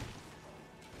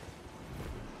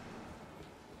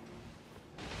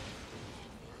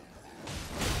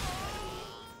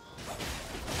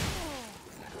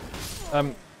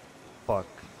 Fuck.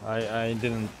 I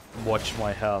didn't watch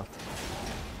my health.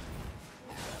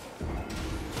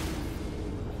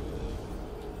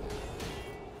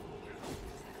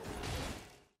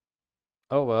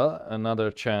 Oh well, another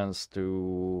chance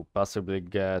to possibly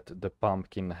get the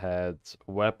Pumpkinhead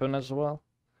weapon as well.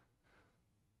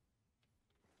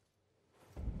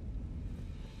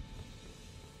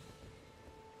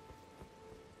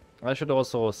 I should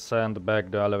also send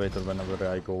back the elevator whenever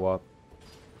I go up.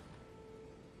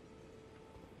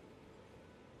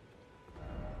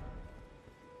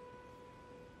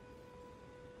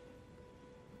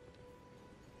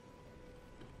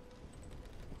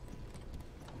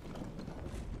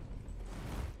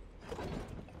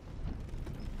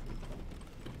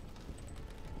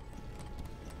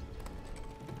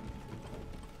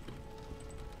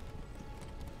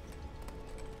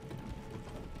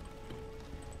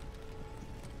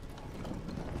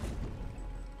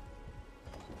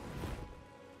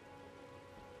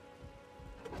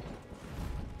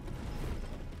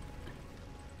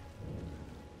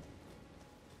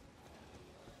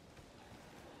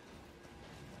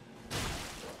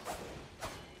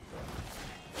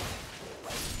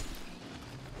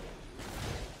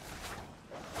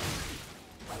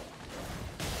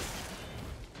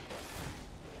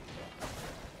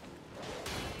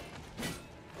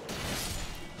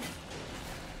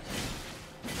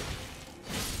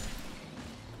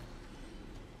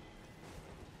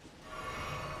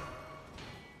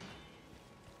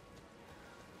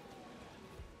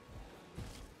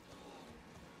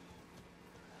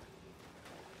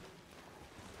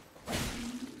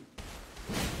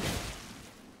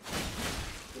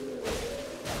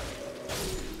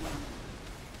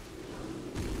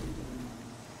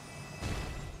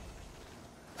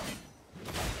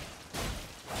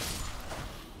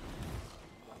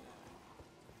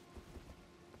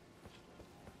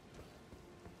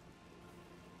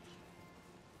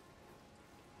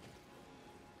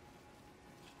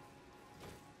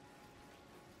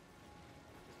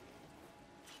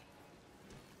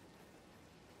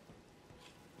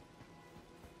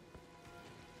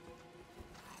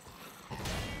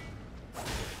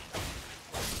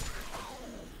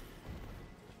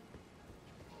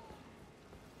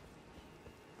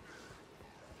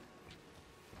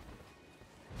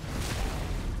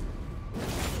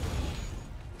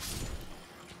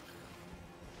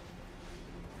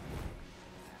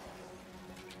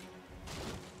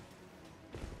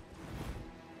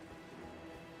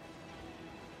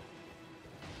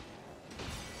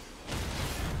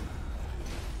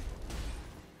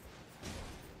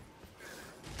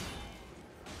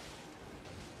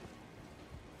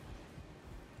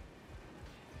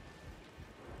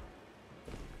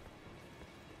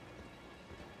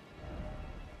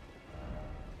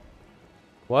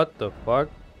 What the fuck?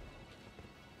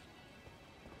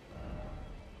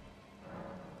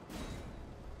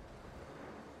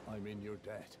 I'm in your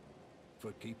debt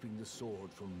for keeping the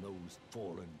sword from those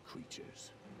fallen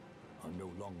creatures. I'm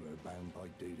no longer bound by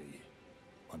duty.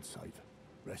 Once I've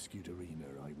rescued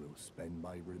Irina, I will spend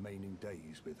my remaining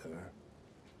days with her.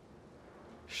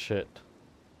 Shit.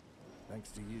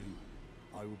 Thanks to you,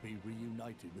 I will be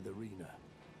reunited with Irina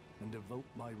and devote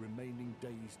my remaining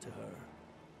days to her.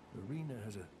 Irina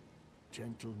has a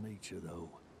gentle nature, though.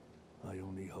 I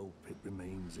only hope it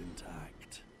remains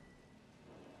intact.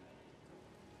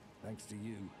 Thanks to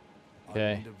you,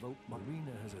 Okay. I will devote my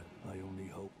Irina has a. I only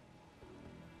hope.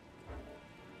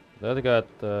 That got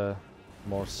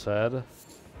more sad.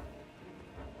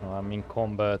 I'm in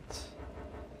combat.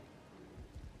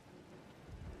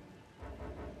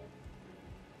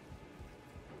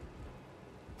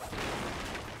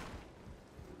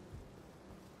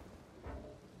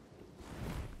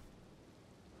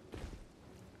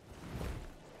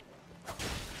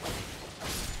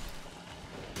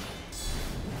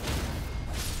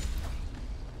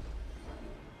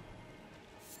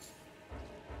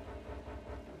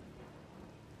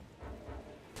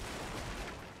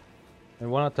 I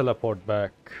wanna teleport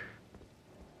back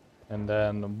and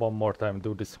then one more time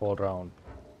do this whole round.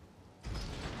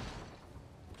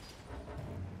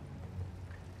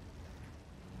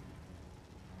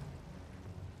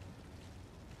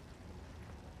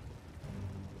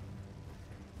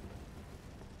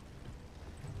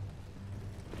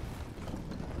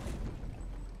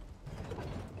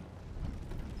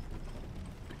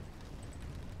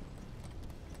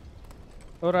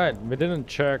 Alright, we didn't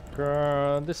check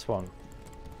this one.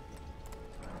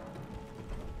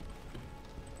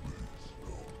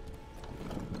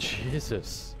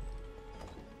 Jesus.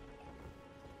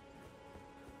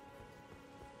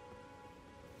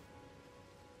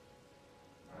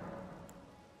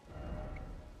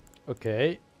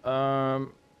 Okay.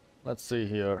 Let's see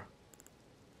here.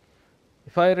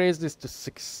 If I raise this to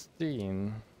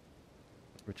 16,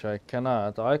 which I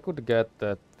cannot, I could get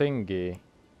that thingy.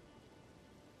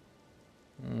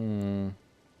 Hmm.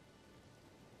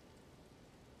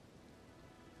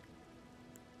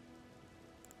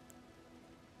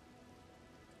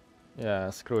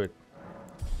 Yeah, screw it.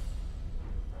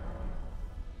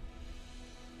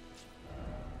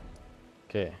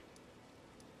 Okay.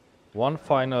 One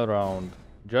final round,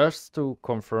 just to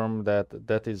confirm that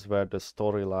that is where the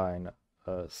storyline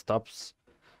stops.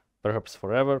 Perhaps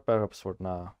forever, perhaps for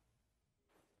now.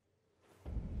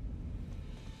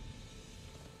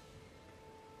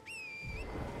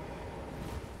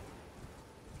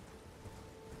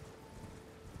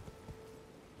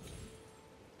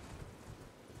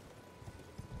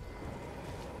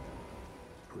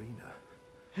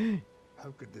 Rena,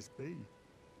 how could this be?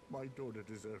 My daughter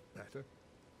deserved better.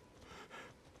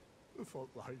 The fault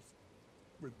lies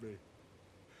with me.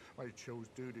 I chose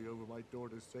duty over my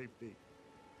daughter's safety.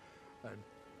 And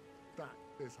that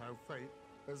is how fate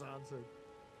has answered.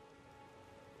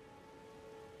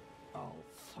 I'll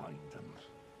find them.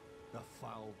 The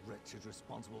foul wretches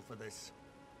responsible for this.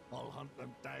 I'll hunt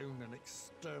them down and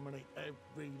exterminate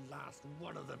every last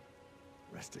one of them.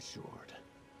 Rest assured,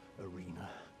 Arena,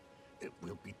 it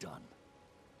will be done.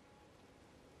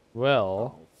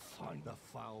 Well, I'll find the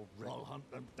foul wretches. I'll hunt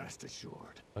them, rest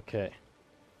assured. okay.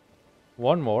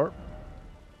 One more.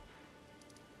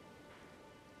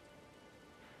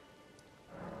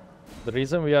 The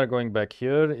reason we are going back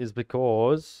here is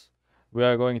because we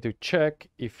are going to check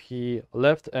if he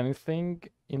left anything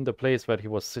in the place where he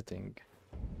was sitting.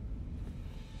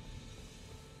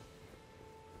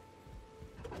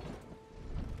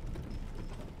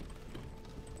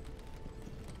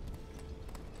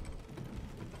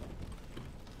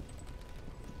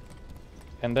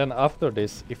 And then after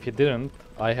this, if he didn't,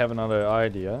 I have another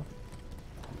idea.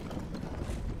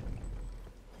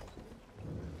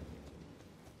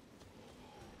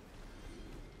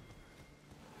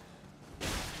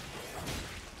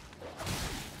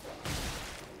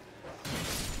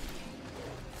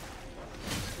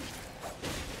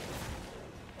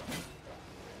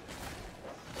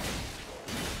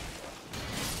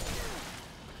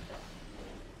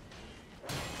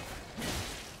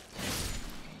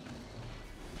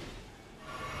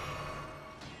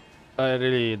 I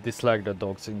really dislike the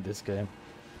dogs in this game.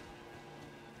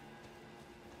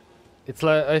 It's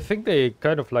like, I think they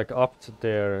kind of like upped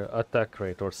their attack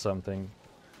rate or something.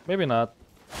 Maybe not.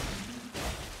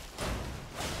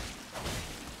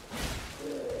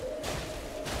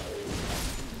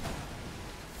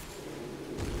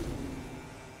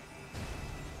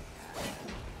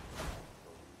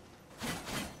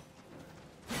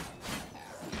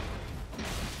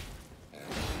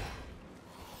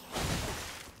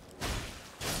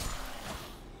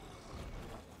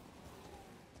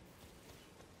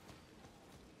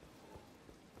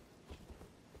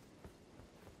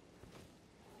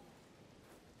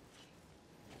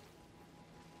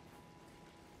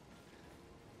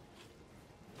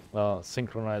 Oh,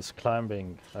 synchronized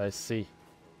climbing, I see.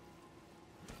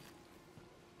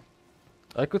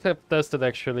 I could have tested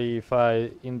actually if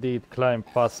I indeed climb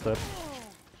faster.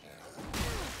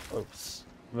 Oops.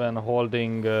 When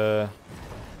holding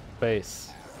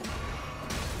base.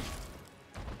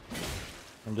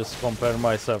 And just compare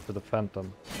myself to the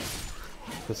Phantom.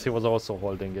 Because he was also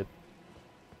holding it.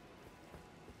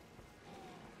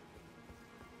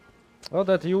 Oh,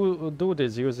 that you do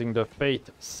this using the Fate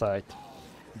sight.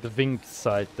 The winged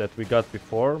sight that we got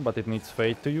before, but it needs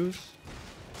Fate to use.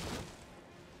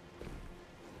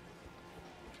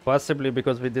 Possibly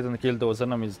because we didn't kill those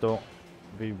enemies though,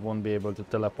 we won't be able to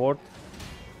teleport.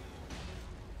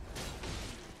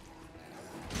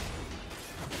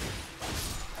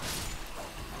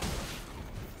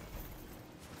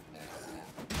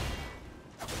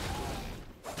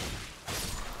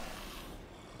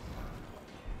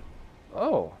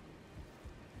 Oh,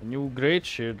 a new Great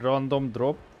Shield, random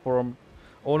drop from...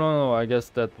 Oh no, I guess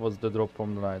that was the drop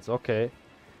from the Knights. Okay,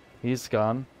 he's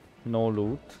gone, no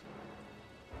loot.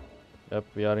 Yep,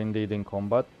 we are indeed in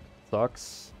combat.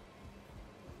 Sucks.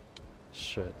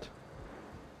 Shit.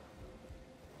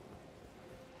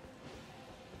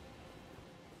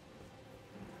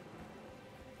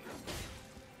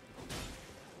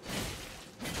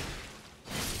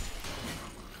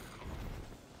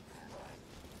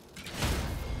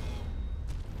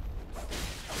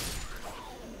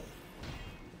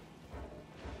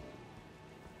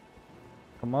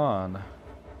 Come on.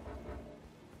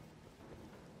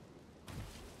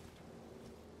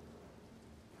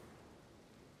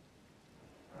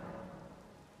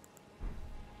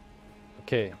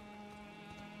 Okay.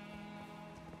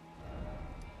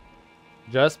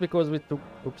 Just because we took...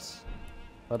 Oops.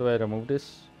 How do I remove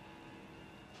this?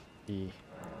 E.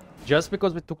 Just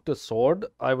because we took the sword,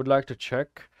 I would like to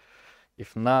check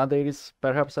if now there is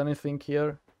perhaps anything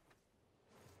here.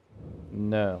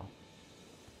 No.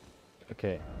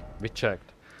 Okay, we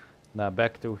checked. Now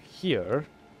back to here.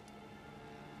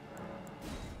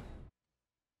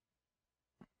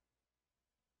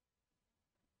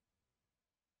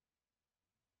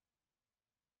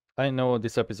 I know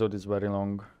this episode is very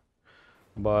long,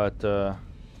 but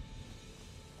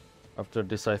after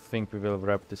this I think we will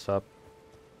wrap this up.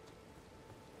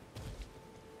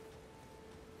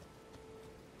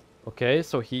 Okay,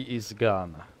 so he is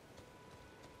gone.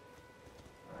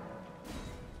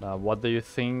 Now what do you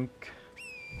think?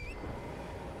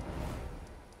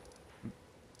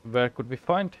 Where could we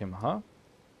find him, huh?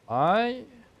 I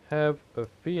have a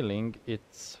feeling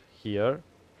it's here.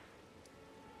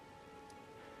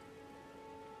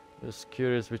 Just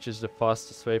curious which is the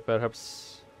fastest way,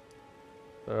 perhaps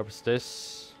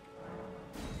this.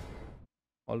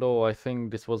 Although I think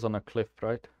this was on a cliff,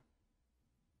 right?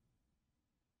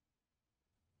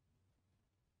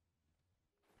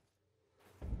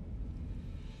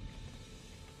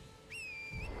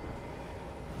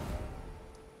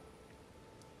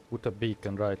 Put a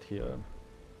beacon right here.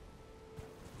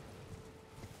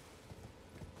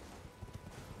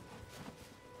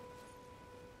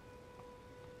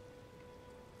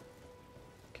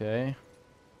 Okay.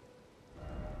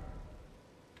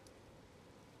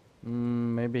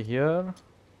 Maybe here?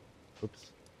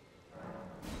 Oops.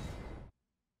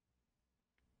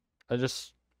 I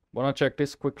just wanna check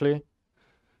this quickly.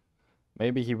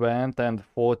 Maybe he went and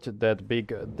fought that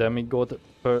big demi-human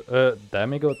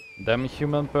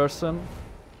person.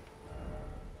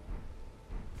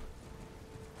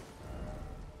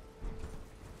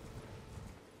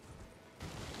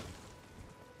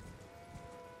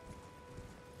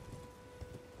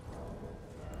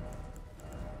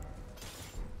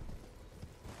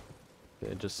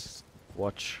 Okay, just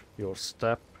watch your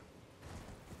step.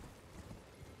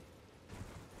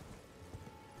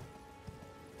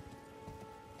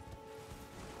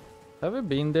 Have you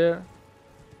been there?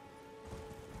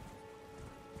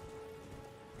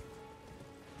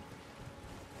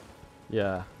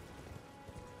 Yeah.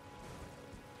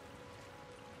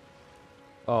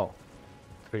 Oh,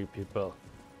 3 people.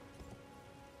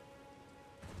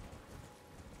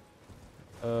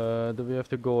 Do we have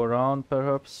to go around,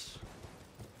 perhaps?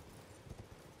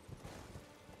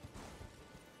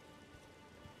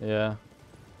 Yeah.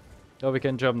 Oh, we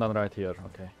can jump down right here.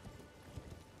 Okay.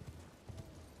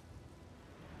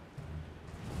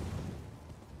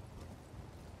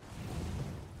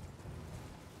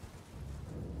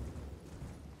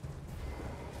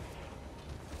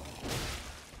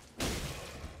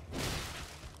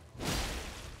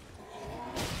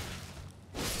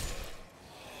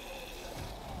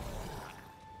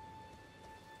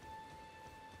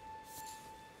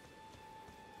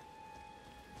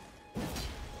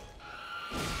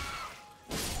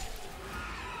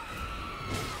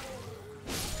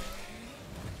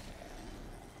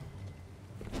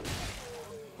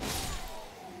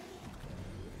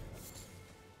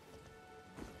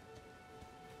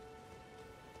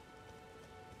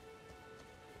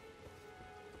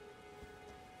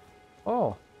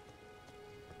 Oh.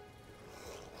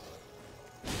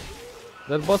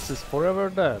 That boss is forever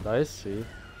dead, I see.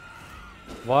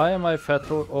 Why am I fat?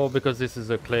 Oh, because this is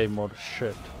a claymore.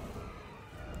 Shit.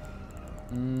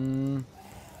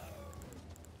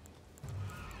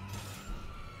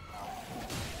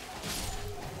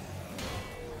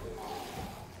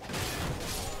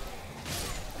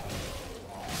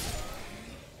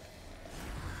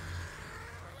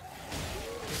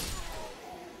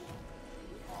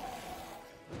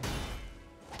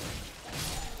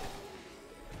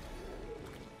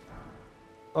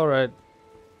 Alright.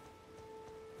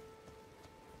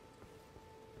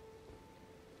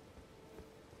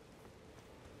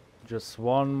 Just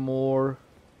one more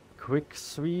quick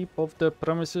sweep of the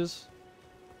premises.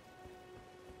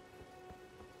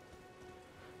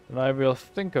 And I will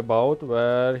think about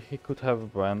where he could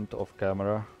have went off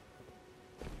camera.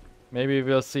 Maybe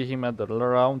we'll see him at the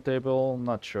round table,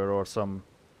 not sure, or some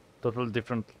total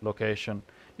different location.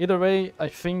 Either way, I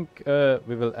think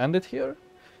we will end it here.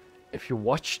 If you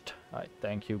watched, I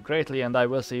thank you greatly, and I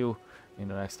will see you in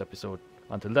the next episode.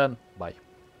 Until then, bye.